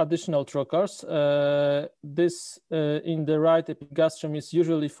 2 additional trocars. This in the right epigastrium is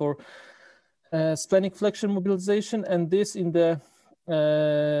usually for splenic flexion mobilization, and this in the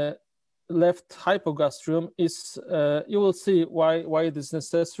left hypogastrium is, you will see why it is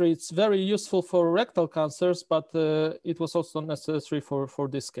necessary. It's very useful for rectal cancers, but it was also necessary for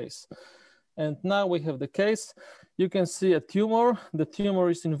this case. And now we have the case. You can see a tumor. The tumor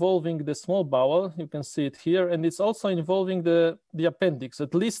is involving the small bowel. You can see it here. And it's also involving the appendix.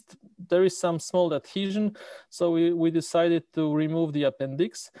 At least there is some small adhesion. So we decided to remove the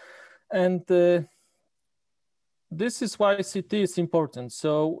appendix. And this is why CT is important.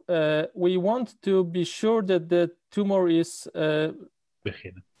 So we want to be sure that the tumor is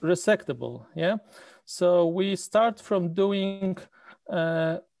resectable. Yeah. So we start from doing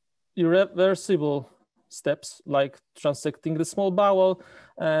irreversible steps like transecting the small bowel.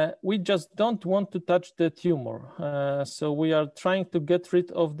 We just don't want to touch the tumor. So we are trying to get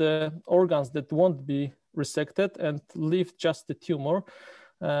rid of the organs that won't be resected and leave just the tumor.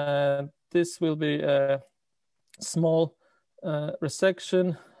 This will be a small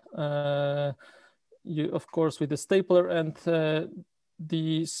resection, of course, with a stapler, and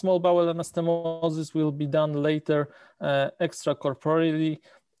the small bowel anastomosis will be done later extracorporeally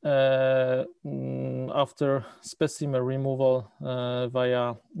after specimen removal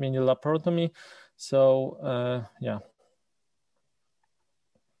via mini laparotomy. So yeah,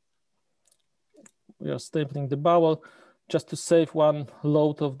 we are stapling the bowel just to save one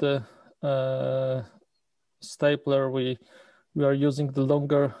load of the stapler. We are using the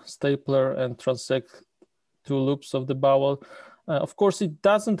longer stapler and transect 2 loops of the bowel. Of course, it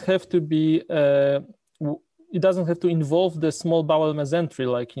doesn't have to be it doesn't have to involve the small bowel mesentery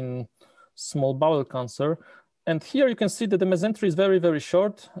like in small bowel cancer. And here you can see that the mesentery is very, very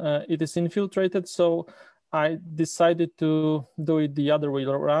short. It is infiltrated, so I decided to do it the other way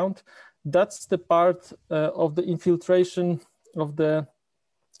around. That's the part of the infiltration of the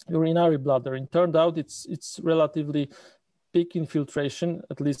urinary bladder. It turned out it's relatively big infiltration,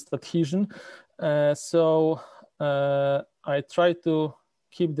 at least adhesion. So I try to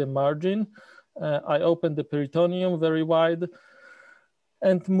keep the margin. I open the peritoneum very wide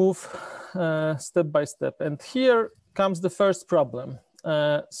and move step by step. And here comes the first problem.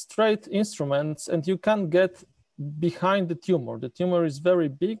 Straight instruments, and you can't get behind the tumor. The tumor is very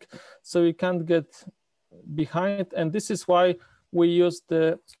big, so you can't get behind, and this is why we use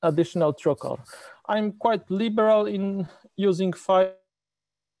the additional trocar. I'm quite liberal in using 5mm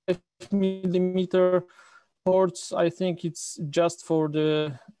ports. I think it's just for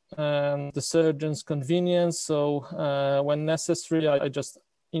the surgeon's convenience. So when necessary, I just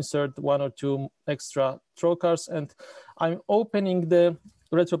insert 1 or 2 extra trocars, and I'm opening the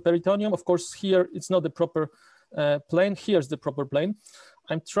retroperitoneum. Of course, here it's not the proper plane. Here's the proper plane.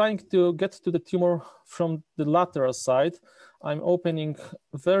 I'm trying to get to the tumor from the lateral side. I'm opening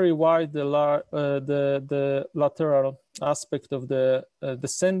very wide the lateral aspect of the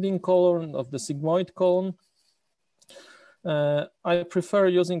descending colon, of the sigmoid colon. I prefer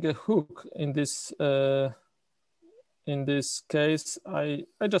using a hook in this case. I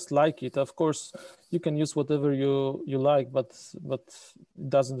just like it. Of course, you can use whatever you like, but it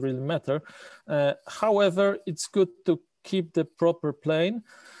doesn't really matter. However, it's good to keep the proper plane,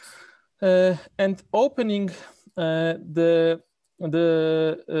 and opening the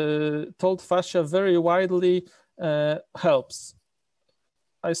told fascia very widely helps.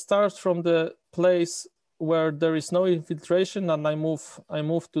 I start from the place where there is no infiltration, and I move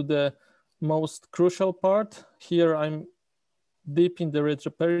to the most crucial part. Here I'm deep in the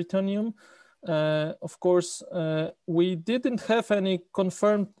retroperitoneum. Of course, we didn't have any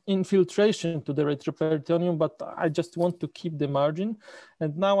confirmed infiltration to the retroperitoneum, but I just want to keep the margin.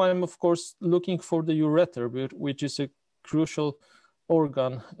 And now I'm, of course, looking for the ureter, which is a crucial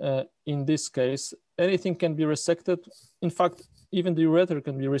organ in this case. Anything can be resected. In fact, even the ureter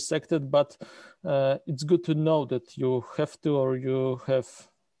can be resected, but it's good to know that you have to, or you have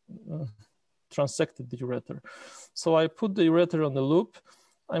transected the ureter. So I put the ureter on the loop.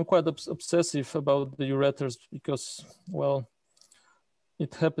 I'm quite obsessive about the ureters because, well,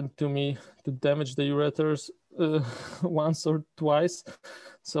 it happened to me to damage the ureters once or twice.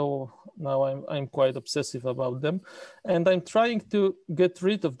 So now I'm quite obsessive about them. And I'm trying to get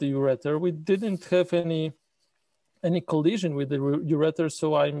rid of the ureter. We didn't have any collision with the ureter,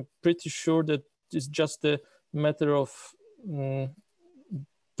 so I'm pretty sure that it's just a matter of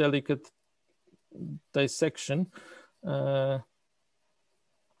delicate dissection.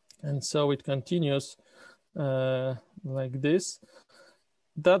 And so it continues like this.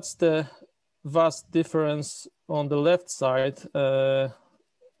 That's the vast difference on the left side.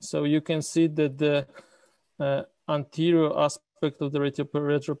 So you can see that the anterior aspect of the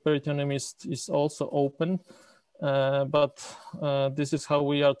retroperitoneum is also open. But this is how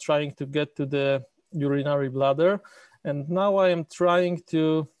we are trying to get to the urinary bladder. And now I am trying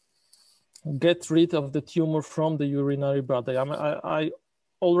to get rid of the tumor from the urinary bladder. I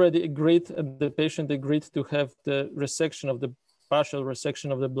already agreed, and the patient agreed to have the resection of the partial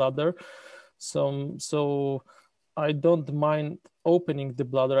resection of the bladder. So I don't mind opening the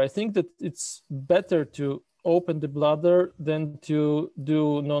bladder. I think that it's better to open the bladder than to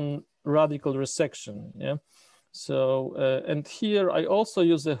do non-radical resection. Yeah. So, and here I also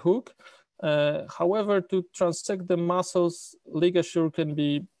use a hook. However, to transect the muscles, ligature can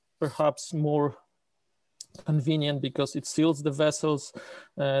be perhaps more convenient because it seals the vessels.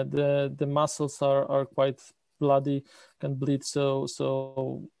 The muscles are quite bloody, can bleed,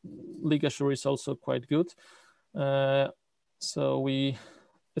 so ligature is also quite good. So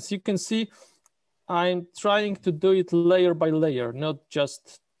as you can see, I'm trying to do it layer by layer, not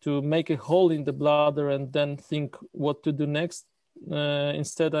just to make a hole in the bladder and then think what to do next.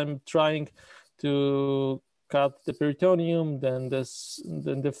 Instead, I'm trying to cut the peritoneum, then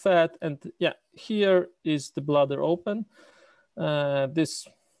the fat, and yeah, here is the bladder open. This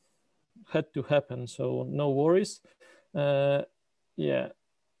had to happen, so no worries. Yeah,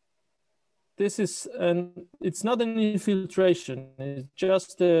 this is it's not an infiltration, it's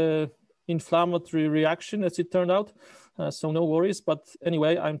just a inflammatory reaction, as it turned out. So no worries, but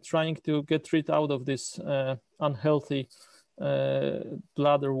anyway, I'm trying to get rid out of this unhealthy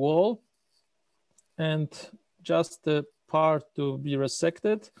bladder wall, and just the part to be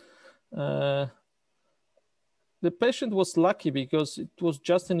resected. The patient was lucky because it was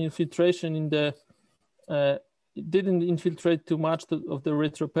just an infiltration in the, it didn't infiltrate too much of the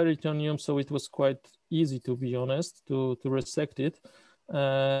retroperitoneum, so it was quite easy, to be honest, to resect it.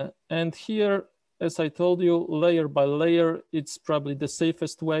 And here, as I told you, layer by layer, it's probably the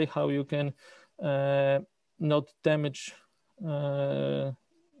safest way how you can not damage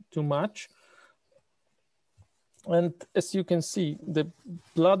too much. And as you can see, the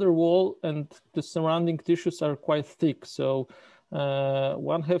bladder wall and the surrounding tissues are quite thick. So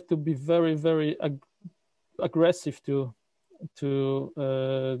one have to be very, very aggressive to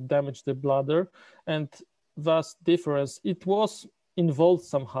damage the bladder. And thus difference, it was involved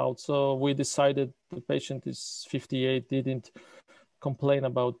somehow. So we decided the patient is 58, didn't complain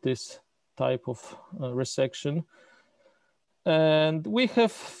about this type of resection. And we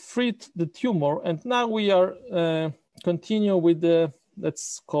have freed the tumor, and now we are continue with the,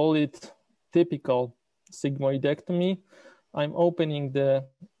 let's call it typical sigmoidectomy. I'm opening the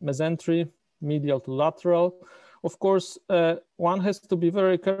mesentery, medial to lateral. Of course, one has to be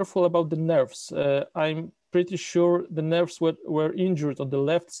very careful about the nerves. I'm pretty sure the nerves were injured on the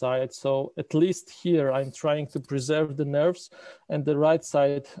left side. So at least here, I'm trying to preserve the nerves and the right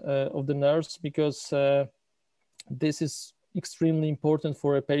side of the nerves, because this is extremely important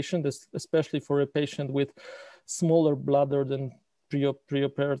for a patient, especially for a patient with smaller bladder than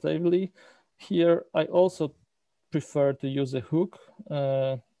preoperatively. Here, I also prefer to use a hook.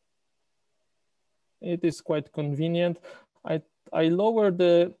 It is quite convenient. I lower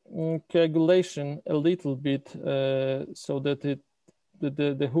the coagulation a little bit so that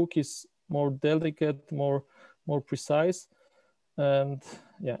the hook is more delicate, more precise. And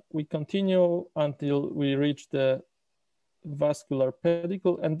yeah, we continue until we reach the vascular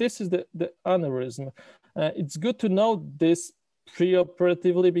pedicle, and this is the aneurysm. It's good to know this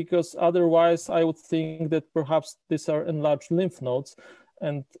preoperatively, because otherwise I would think that perhaps these are enlarged lymph nodes,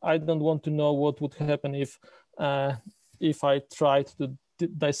 and I don't want to know what would happen if I tried to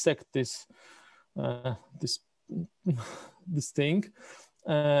dissect this this thing.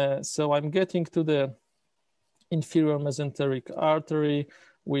 So I'm getting to the inferior mesenteric artery,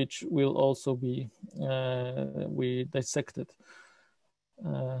 which will also be we dissected.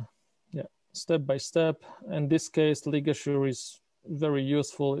 Yeah, step by step. In this case, ligature is very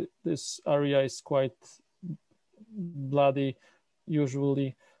useful. This area is quite bloody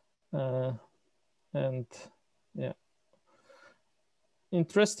usually, and yeah.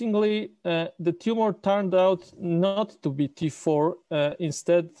 Interestingly, the tumor turned out not to be T4.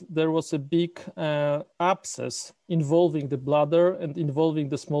 Instead, there was a big abscess involving the bladder and involving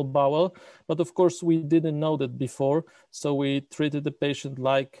the small bowel. But of course, we didn't know that before. So we treated the patient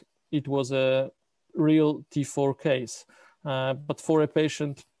like it was a real T4 case. But for a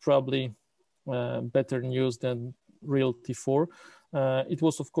patient, probably better news than real T4. It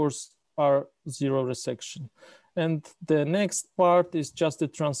was, of course, R0 resection. And the next part is just the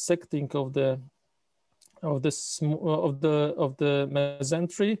transecting of the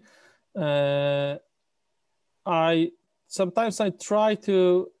mesentery. Sometimes I try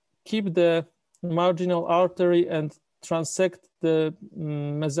to keep the marginal artery and transect the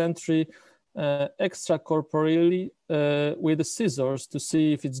mesentery extracorporeally with the scissors to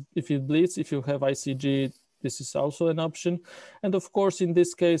see if it bleeds. If you have ICG, this is also an option. And of course, in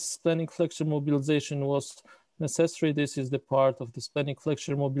this case, splenic flexure mobilization was necessary. This is the part of the splenic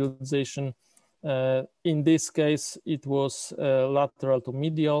flexure mobilization. In this case, it was lateral to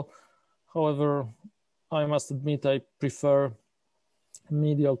medial. However, I must admit I prefer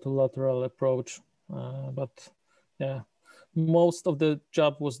medial to lateral approach. But yeah, most of the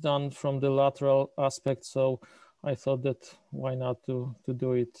job was done from the lateral aspect. So I thought that why not to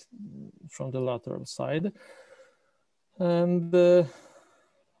do it from the lateral side. And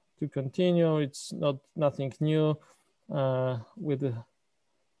to continue, it's nothing new with the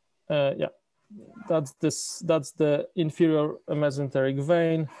yeah, that's the inferior mesenteric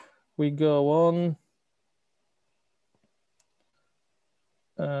vein. We go on.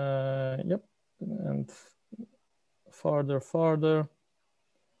 Yep, and farther,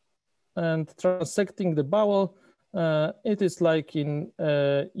 and transecting the bowel. It is like in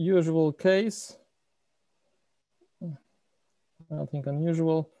a usual case, nothing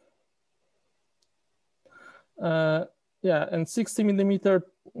unusual. Yeah, and 60 millimeter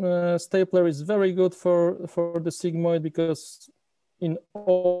stapler is very good for the sigmoid, because in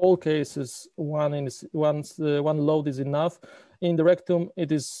all cases one load is enough. In the rectum,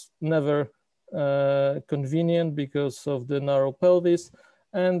 it is never convenient because of the narrow pelvis,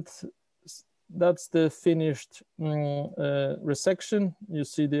 and that's the finished resection. You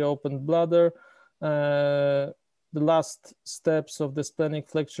see the open bladder, the last steps of the splenic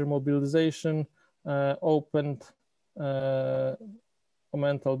flexure mobilization, opened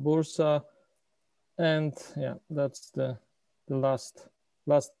omental bursa, and yeah, that's the last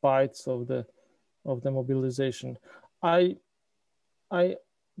bites of the mobilization. I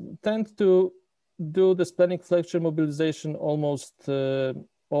tend to do the splenic flexure mobilization almost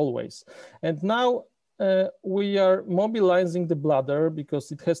always, and now we are mobilizing the bladder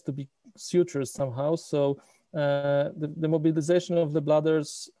because it has to be sutured somehow. So the mobilization of the bladder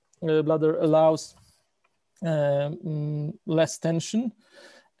allows less tension,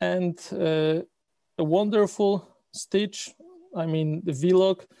 and a wonderful stitch, I mean the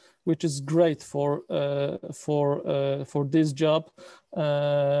V-lock, which is great for this job,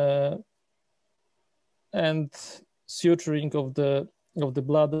 and suturing of the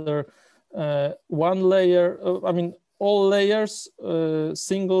bladder. One layer, I mean all layers,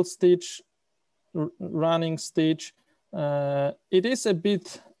 single stitch, running stitch. It is a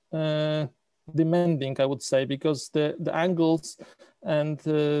bit demanding, I would say, because the angles and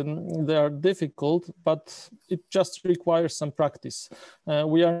they are difficult, but it just requires some practice.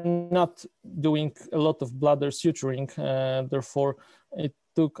 We are not doing a lot of bladder suturing, therefore it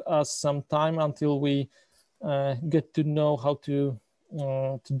took us some time until we get to know how to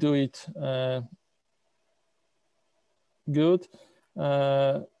do it good.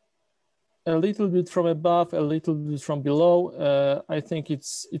 A little bit from above, a little bit from below. I think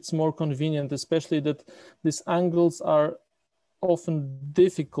it's more convenient, especially that these angles are often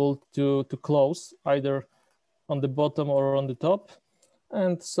difficult to close, either on the bottom or on the top.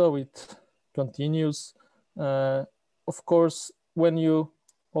 And so it continues. Of course, when you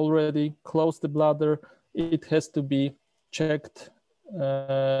already close the bladder, it has to be checked,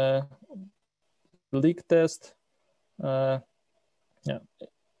 leak test. Yeah,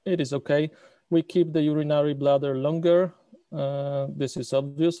 it is okay. We keep the urinary bladder longer. This is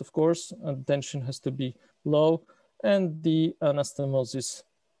obvious, of course, and tension has to be low, and the anastomosis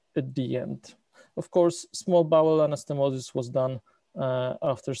at the end. Of course, small bowel anastomosis was done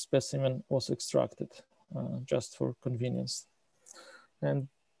after specimen was extracted, just for convenience. And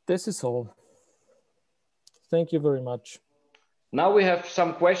this is all. Thank you very much. Now we have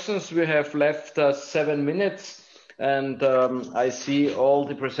some questions. We have left 7 minutes, and I see all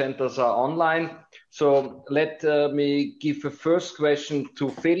the presenters are online. So let me give a first question to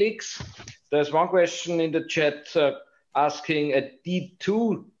Felix. There's one question in the chat asking a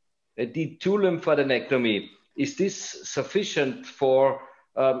D2 lymphadenectomy. Is this sufficient for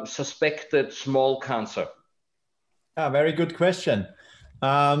suspected small cancer? Very good question.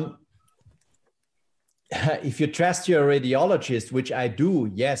 If you trust your radiologist, which I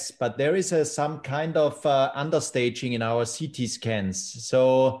do, yes, but there is some kind of understaging in our CT scans.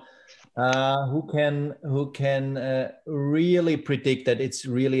 So who can really predict that it's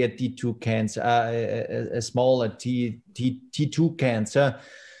really a D2 cancer, a smaller T2 cancer?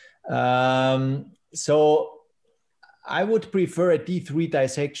 So I would prefer a D3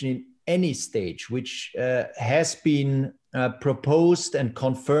 dissection in any stage, which has been proposed and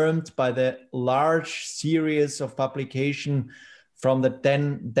confirmed by the large series of publication from the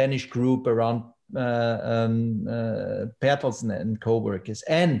Danish group around Bertelsen and co-workers.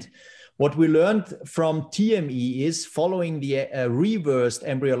 And what we learned from TME is following the reversed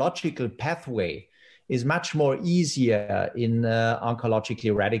embryological pathway is much more easier in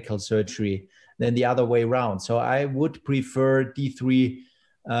oncologically radical surgery than the other way around. So I would prefer D3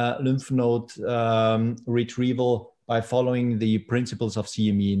 lymph node retrieval by following the principles of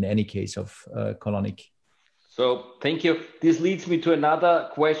CME in any case of colonic. So thank you. This leads me to another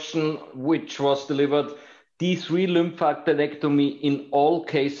question which was delivered. D3 lymphadenectomy in all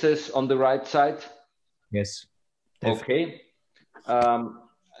cases on the right side? Yes. Definitely.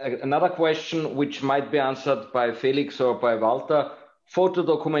 Okay. Another question which might be answered by Felix or by Walter. Photo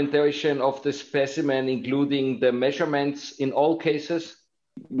documentation of the specimen, including the measurements in all cases?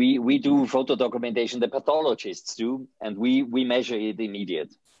 We do photo documentation, the pathologists do, and we measure it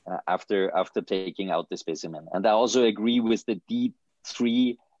immediate after taking out the specimen. And I also agree with the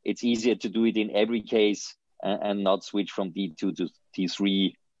D3, it's easier to do it in every case and not switch from D2 to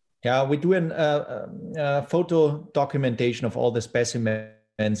D3. Yeah, we do a photo documentation of all the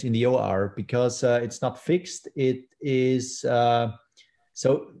specimens in the OR because it's not fixed. It is,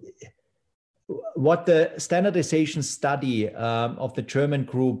 so what the standardization study of the German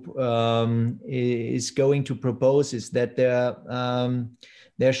group is going to propose is that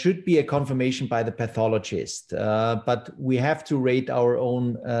there should be a confirmation by the pathologist, but we have to rate our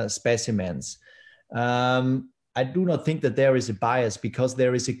own specimens. I do not think that there is a bias because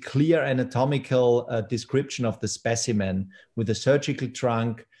there is a clear anatomical description of the specimen with the surgical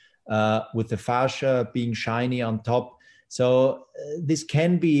trunk, with the fascia being shiny on top. So this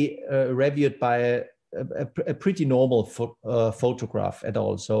can be reviewed by a pretty normal photograph at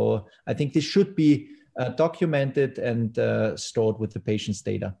all. So I think this should be documented and stored with the patient's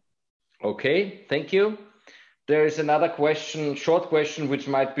data. Okay, thank you. There is another question, short question, which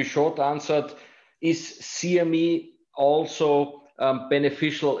might be short answered. is CME also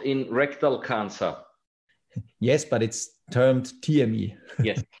beneficial in rectal cancer? Yes, but it's termed TME.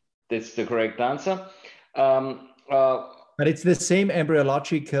 Yes, that's the correct answer. But it's the same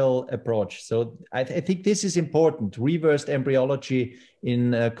embryological approach. So I think this is important, reversed embryology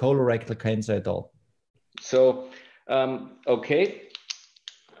in colorectal cancer at all. So, okay.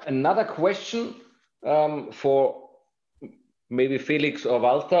 Another question for maybe Felix or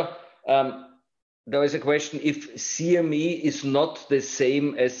Walter. There is a question if CME is not the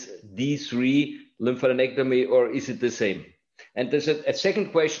same as D3 lymphadenectomy, or is it the same? And there's a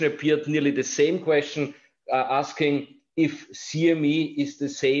second question appeared, nearly the same question, asking if CME is the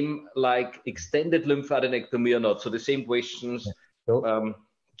same like extended lymphadenectomy or not. So the same questions. Go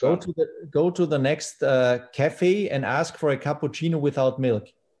to the next cafe and ask for a cappuccino without milk.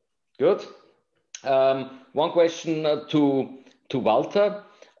 Good. One question to Walter.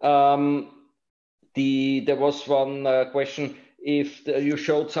 There was one question. If you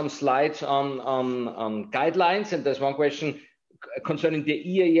showed some slides on guidelines, and there's one question concerning the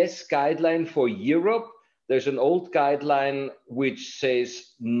EAS guideline for Europe. There's an old guideline which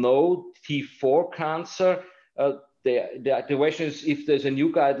says no T4 cancer. The question is if there's a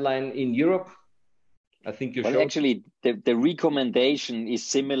new guideline in Europe. I think you showed. Actually, the recommendation is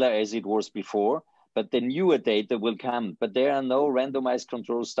similar as it was before, but the newer data will come. But there are no randomized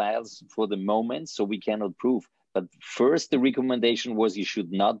control styles for the moment, so we cannot prove. But first, the recommendation was you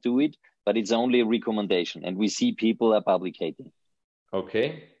should not do it, but it's only a recommendation, and we see people are publicating.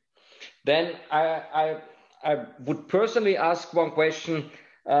 Okay. Then I would personally ask one question.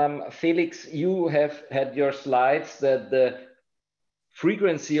 Felix, you have had your slides that the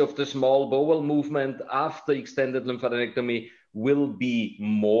frequency of the small bowel movement after extended lymphadenectomy will be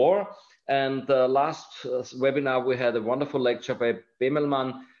more. And last webinar, we had a wonderful lecture by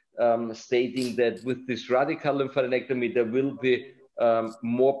Bemelman stating that with this radical lymphadenectomy, there will be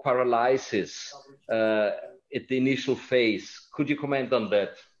more paralysis at the initial phase. Could you comment on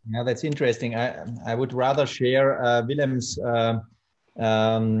that? Yeah, that's interesting. I would rather share Willem's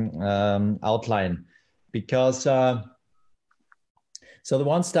outline, because so the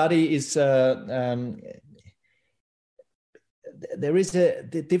one study is there is a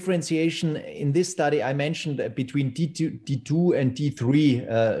differentiation in this study I mentioned between D2 and D3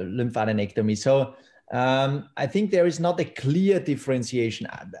 lymphadenectomy. So I think there is not a clear differentiation.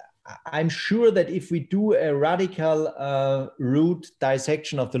 I'm sure that if we do a radical root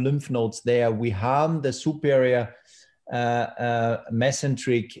dissection of the lymph nodes there, we harm the superior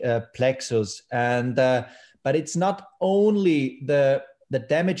mesenteric plexus, and but it's not only the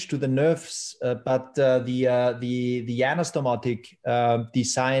damage to the nerves, but the anastomotic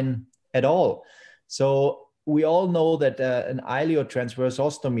design at all. So we all know that an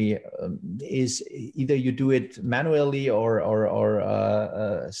iliotransversostomy is either you do it manually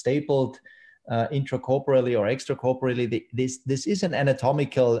or stapled intracorporally or extracorporally. This is an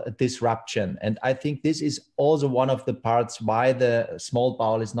anatomical disruption, and I think this is also one of the parts why the small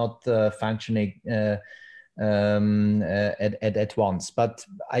bowel is not functioning at once. But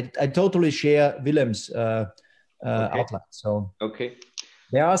I totally share Willem's outline. So okay,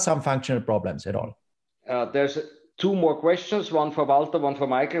 there are some functional problems at all. There's two more questions, one for Walter, one for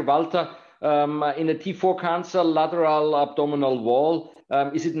Michael. Walter, in a T4 cancer lateral abdominal wall,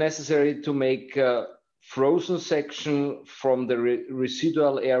 is it necessary to make a frozen section from the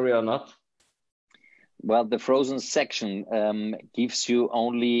residual area or not? Well, the frozen section gives you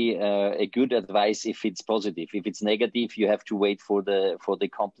only a good advice if it's positive. If it's negative, you have to wait for the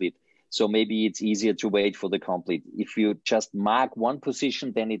complete. So maybe it's easier to wait for the complete. If you just mark one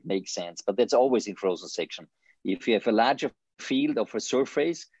position, then it makes sense. But that's always in frozen section. If you have a larger field of a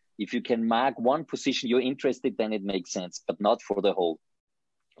surface, if you can mark one position you're interested, then it makes sense, but not for the whole.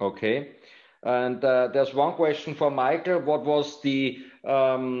 Okay. And there's one question for Michael. What was the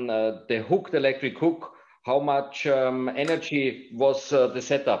hook, the electric hook? How much energy was the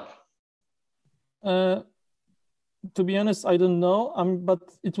setup? To be honest, I don't know, but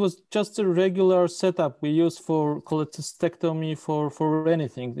it was just a regular setup we use for cholecystectomy, for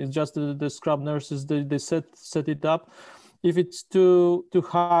anything. It's just the scrub nurses, they set it up. If it's too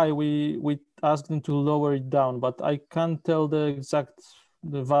high, we ask them to lower it down, but I can't tell the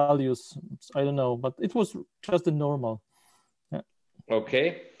values. I don't know, but it was just the normal. Yeah.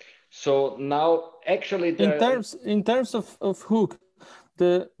 Okay, so now actually in terms of hook,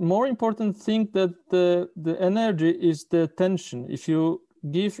 the more important thing that the energy is the tension. If you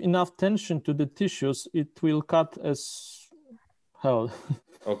give enough tension to the tissues, it will cut as hell.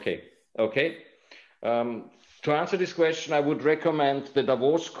 Okay. To answer this question, I would recommend the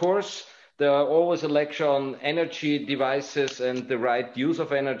Davos course. there are always a lecture on energy devices and the right use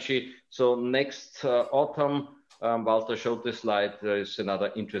of energy. So next autumn, Walter showed the slide, there is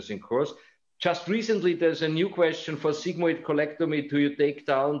another interesting course. Just recently, there's a new question for sigmoid colectomy. Do you take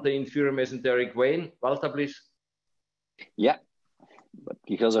down the inferior mesenteric vein? Walter, please. Yeah, but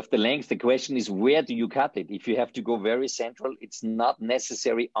because of the length, the question is, where do you cut it? If you have to go very central, it's not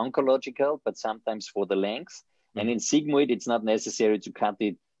necessary oncological, but sometimes for the length. And in sigmoid, it's not necessary to cut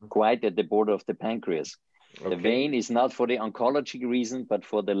it quite at the border of the pancreas. Okay. The vein is not for the oncology reason, but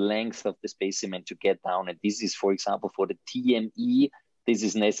for the length of the specimen to get down. And this is, for example, for the TME, this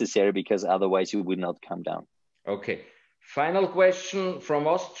is necessary because otherwise you would not come down. Okay. Final question from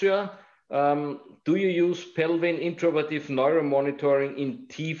Austria. Do you use pelvic intraoperative neuromonitoring in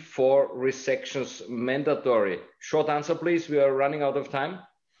T4 resections mandatory? Short answer, please. We are running out of time.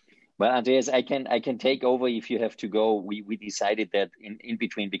 Well, Andreas, I can take over if you have to go. We decided that in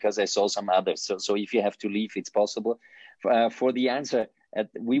between because I saw some others. So if you have to leave, it's possible. For the answer,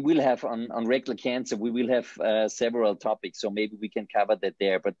 we will have on rectal cancer, we will have several topics. So maybe we can cover that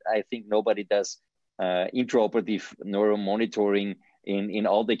there. But I think nobody does intraoperative neuromonitoring in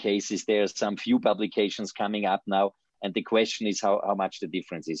all the cases. There are some few publications coming up now. And the question is how much the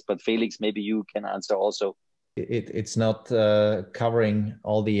difference is. But Felix, maybe you can answer also. It's not covering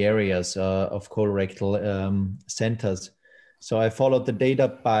all the areas of colorectal centers. So I followed the data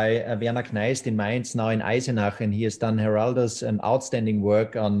by Werner Kneist in Mainz, now in Eisenach, and he has done Heraldus and outstanding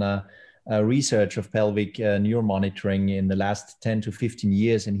work on research of pelvic neuromonitoring in the last 10 to 15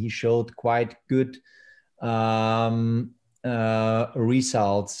 years. And he showed quite good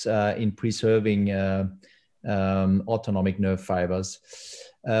results in preserving autonomic nerve fibers.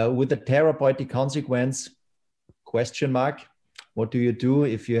 With the therapeutic consequence, question mark, what do you do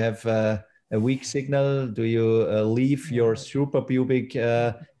if you have a weak signal? Do you leave your suprapubic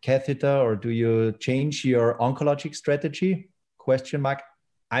catheter, or do you change your oncologic strategy? Question mark.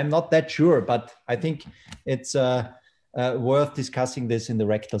 I'm not that sure, but I think it's worth discussing this in the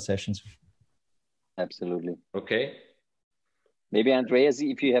rectal sessions. Absolutely. Okay. Maybe Andreas,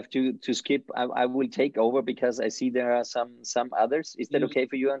 if you have to skip, I will take over because I see there are some others. Is that okay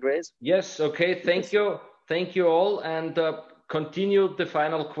for you, Andreas? Yes. Okay. Thank you. Thank you all, and continue the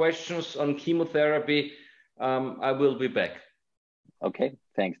final questions on chemotherapy. I will be back. Okay,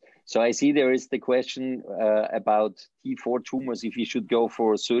 thanks. So I see there is the question about T4 tumors, if you should go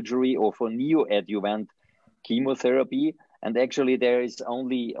for surgery or for neoadjuvant chemotherapy. And actually there is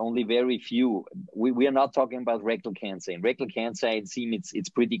only very few. We are not talking about rectal cancer. In rectal cancer, it seems it's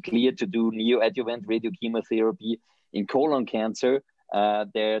pretty clear to do neoadjuvant radiochemotherapy. In colon cancer,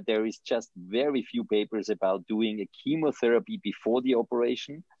 there is just very few papers about doing a chemotherapy before the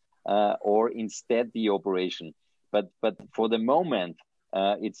operation or instead the operation. But for the moment,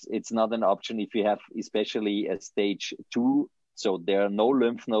 it's not an option if you have especially a stage 2. So there are no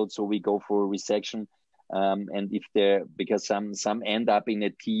lymph nodes, so we go for a resection. And if because some end up in a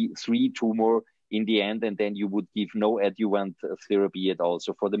T3 tumor in the end, and then you would give no adjuvant therapy at all.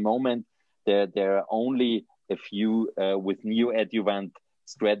 So for the moment, there are only a few with neoadjuvant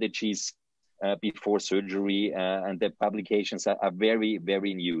strategies before surgery, and the publications are very,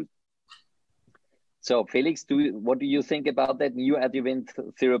 very new. So Felix, what do you think about that neoadjuvant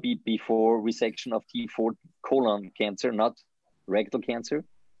therapy before resection of T4 colon cancer, not rectal cancer?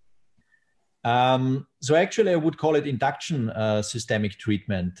 So actually I would call it induction systemic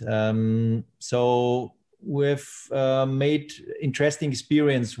treatment. So we've made interesting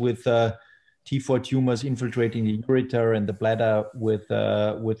experience with T4 tumors infiltrating the ureter and the bladder with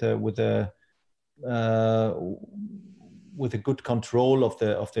a good control of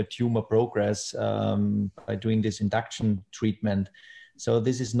the tumor progress by doing this induction treatment. So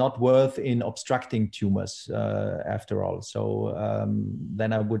this is not worth in obstructing tumors after all. So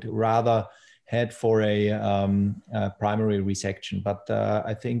then I would rather head for a primary resection. But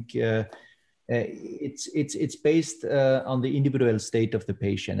I think it's based on the individual state of the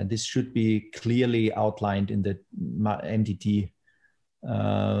patient, and this should be clearly outlined in the MDT.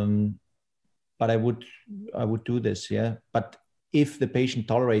 But I would do this, yeah. But if the patient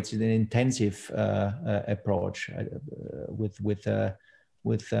tolerates an intensive approach with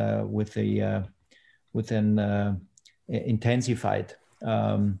an intensified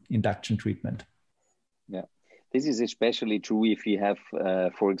induction treatment. Yeah, this is especially true if you have,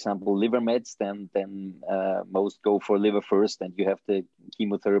 for example, liver mets. Then most go for liver first, and you have the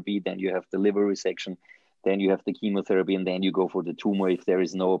chemotherapy. Then you have the liver resection. Then you have the chemotherapy, and then you go for the tumor if there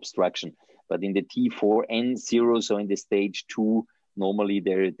is no obstruction. But in the T4N0, so in the stage 2, normally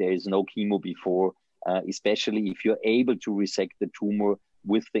there is no chemo before, especially if you're able to resect the tumor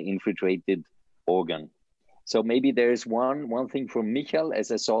with the infiltrated organ. So maybe there's one thing from Michael,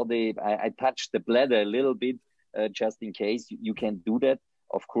 as I saw I touched the bladder a little bit, just in case you can do that,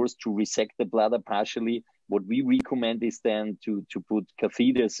 of course, to resect the bladder partially. What we recommend is then to put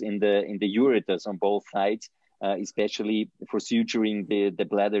catheters in the ureters on both sides, especially for suturing the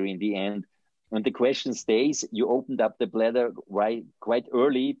bladder in the end. And the question stays, you opened up the bladder quite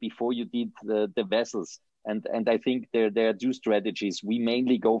early before you did the vessels. And I think there are two strategies. We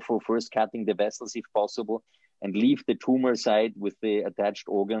mainly go for first cutting the vessels if possible and leave the tumor side with the attached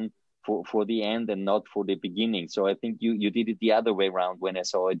organ for the end and not for the beginning. So I think you did it the other way around when I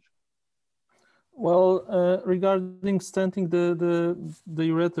saw it. Well, regarding stenting the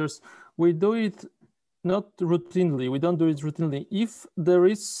ureters, we do it not routinely. We don't do it routinely. If there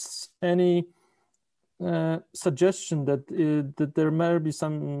is any suggestion that there may be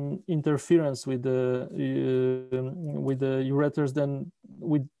some interference with the ureters, then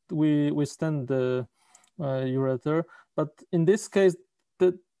we stent the ureter. But in this case,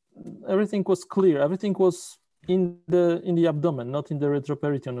 everything was clear. Everything was in the abdomen, not in the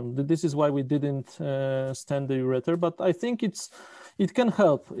retroperitoneum. This is why we didn't stent the ureter. But I think it can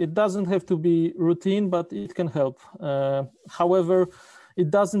help. It doesn't have to be routine, but it can help. However,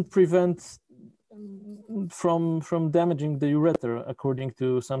 it doesn't prevent from damaging the ureter, according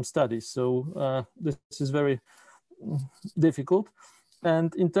to some studies. So this is very difficult.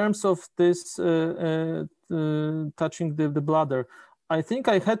 And in terms of this touching the bladder, I think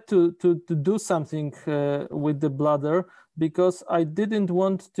I had to do something with the bladder because I didn't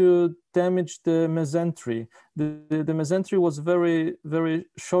want to damage the mesentery. The mesentery was very, very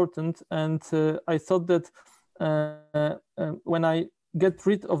shortened, and I thought that when I get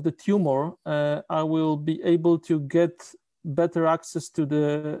rid of the tumor, I will be able to get better access to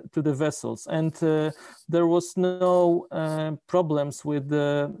the vessels, and there was no problems with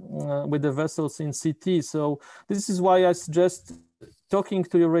the vessels in CT. So this is why I suggest talking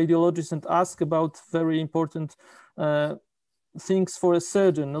to your radiologist and ask about very important things for a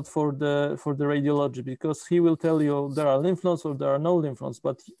surgeon, not for the radiology, because he will tell you there are lymph nodes or there are no lymph nodes,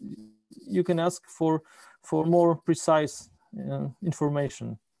 but you can ask for more precise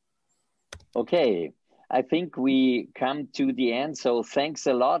information. Okay, I think we come to the end. So thanks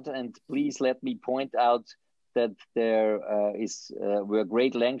a lot, and please let me point out that there were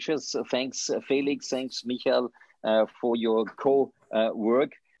great lectures. Thanks, Felix. Thanks, Michael, for your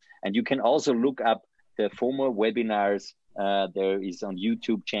work. And you can also look up the former webinars. There is on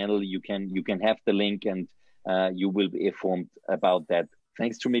YouTube channel. You can have the link, and you will be informed about that.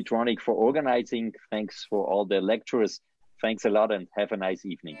 Thanks to Medtronic for organizing. Thanks for all the lecturers. Thanks a lot, and have a nice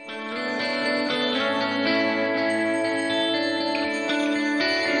evening.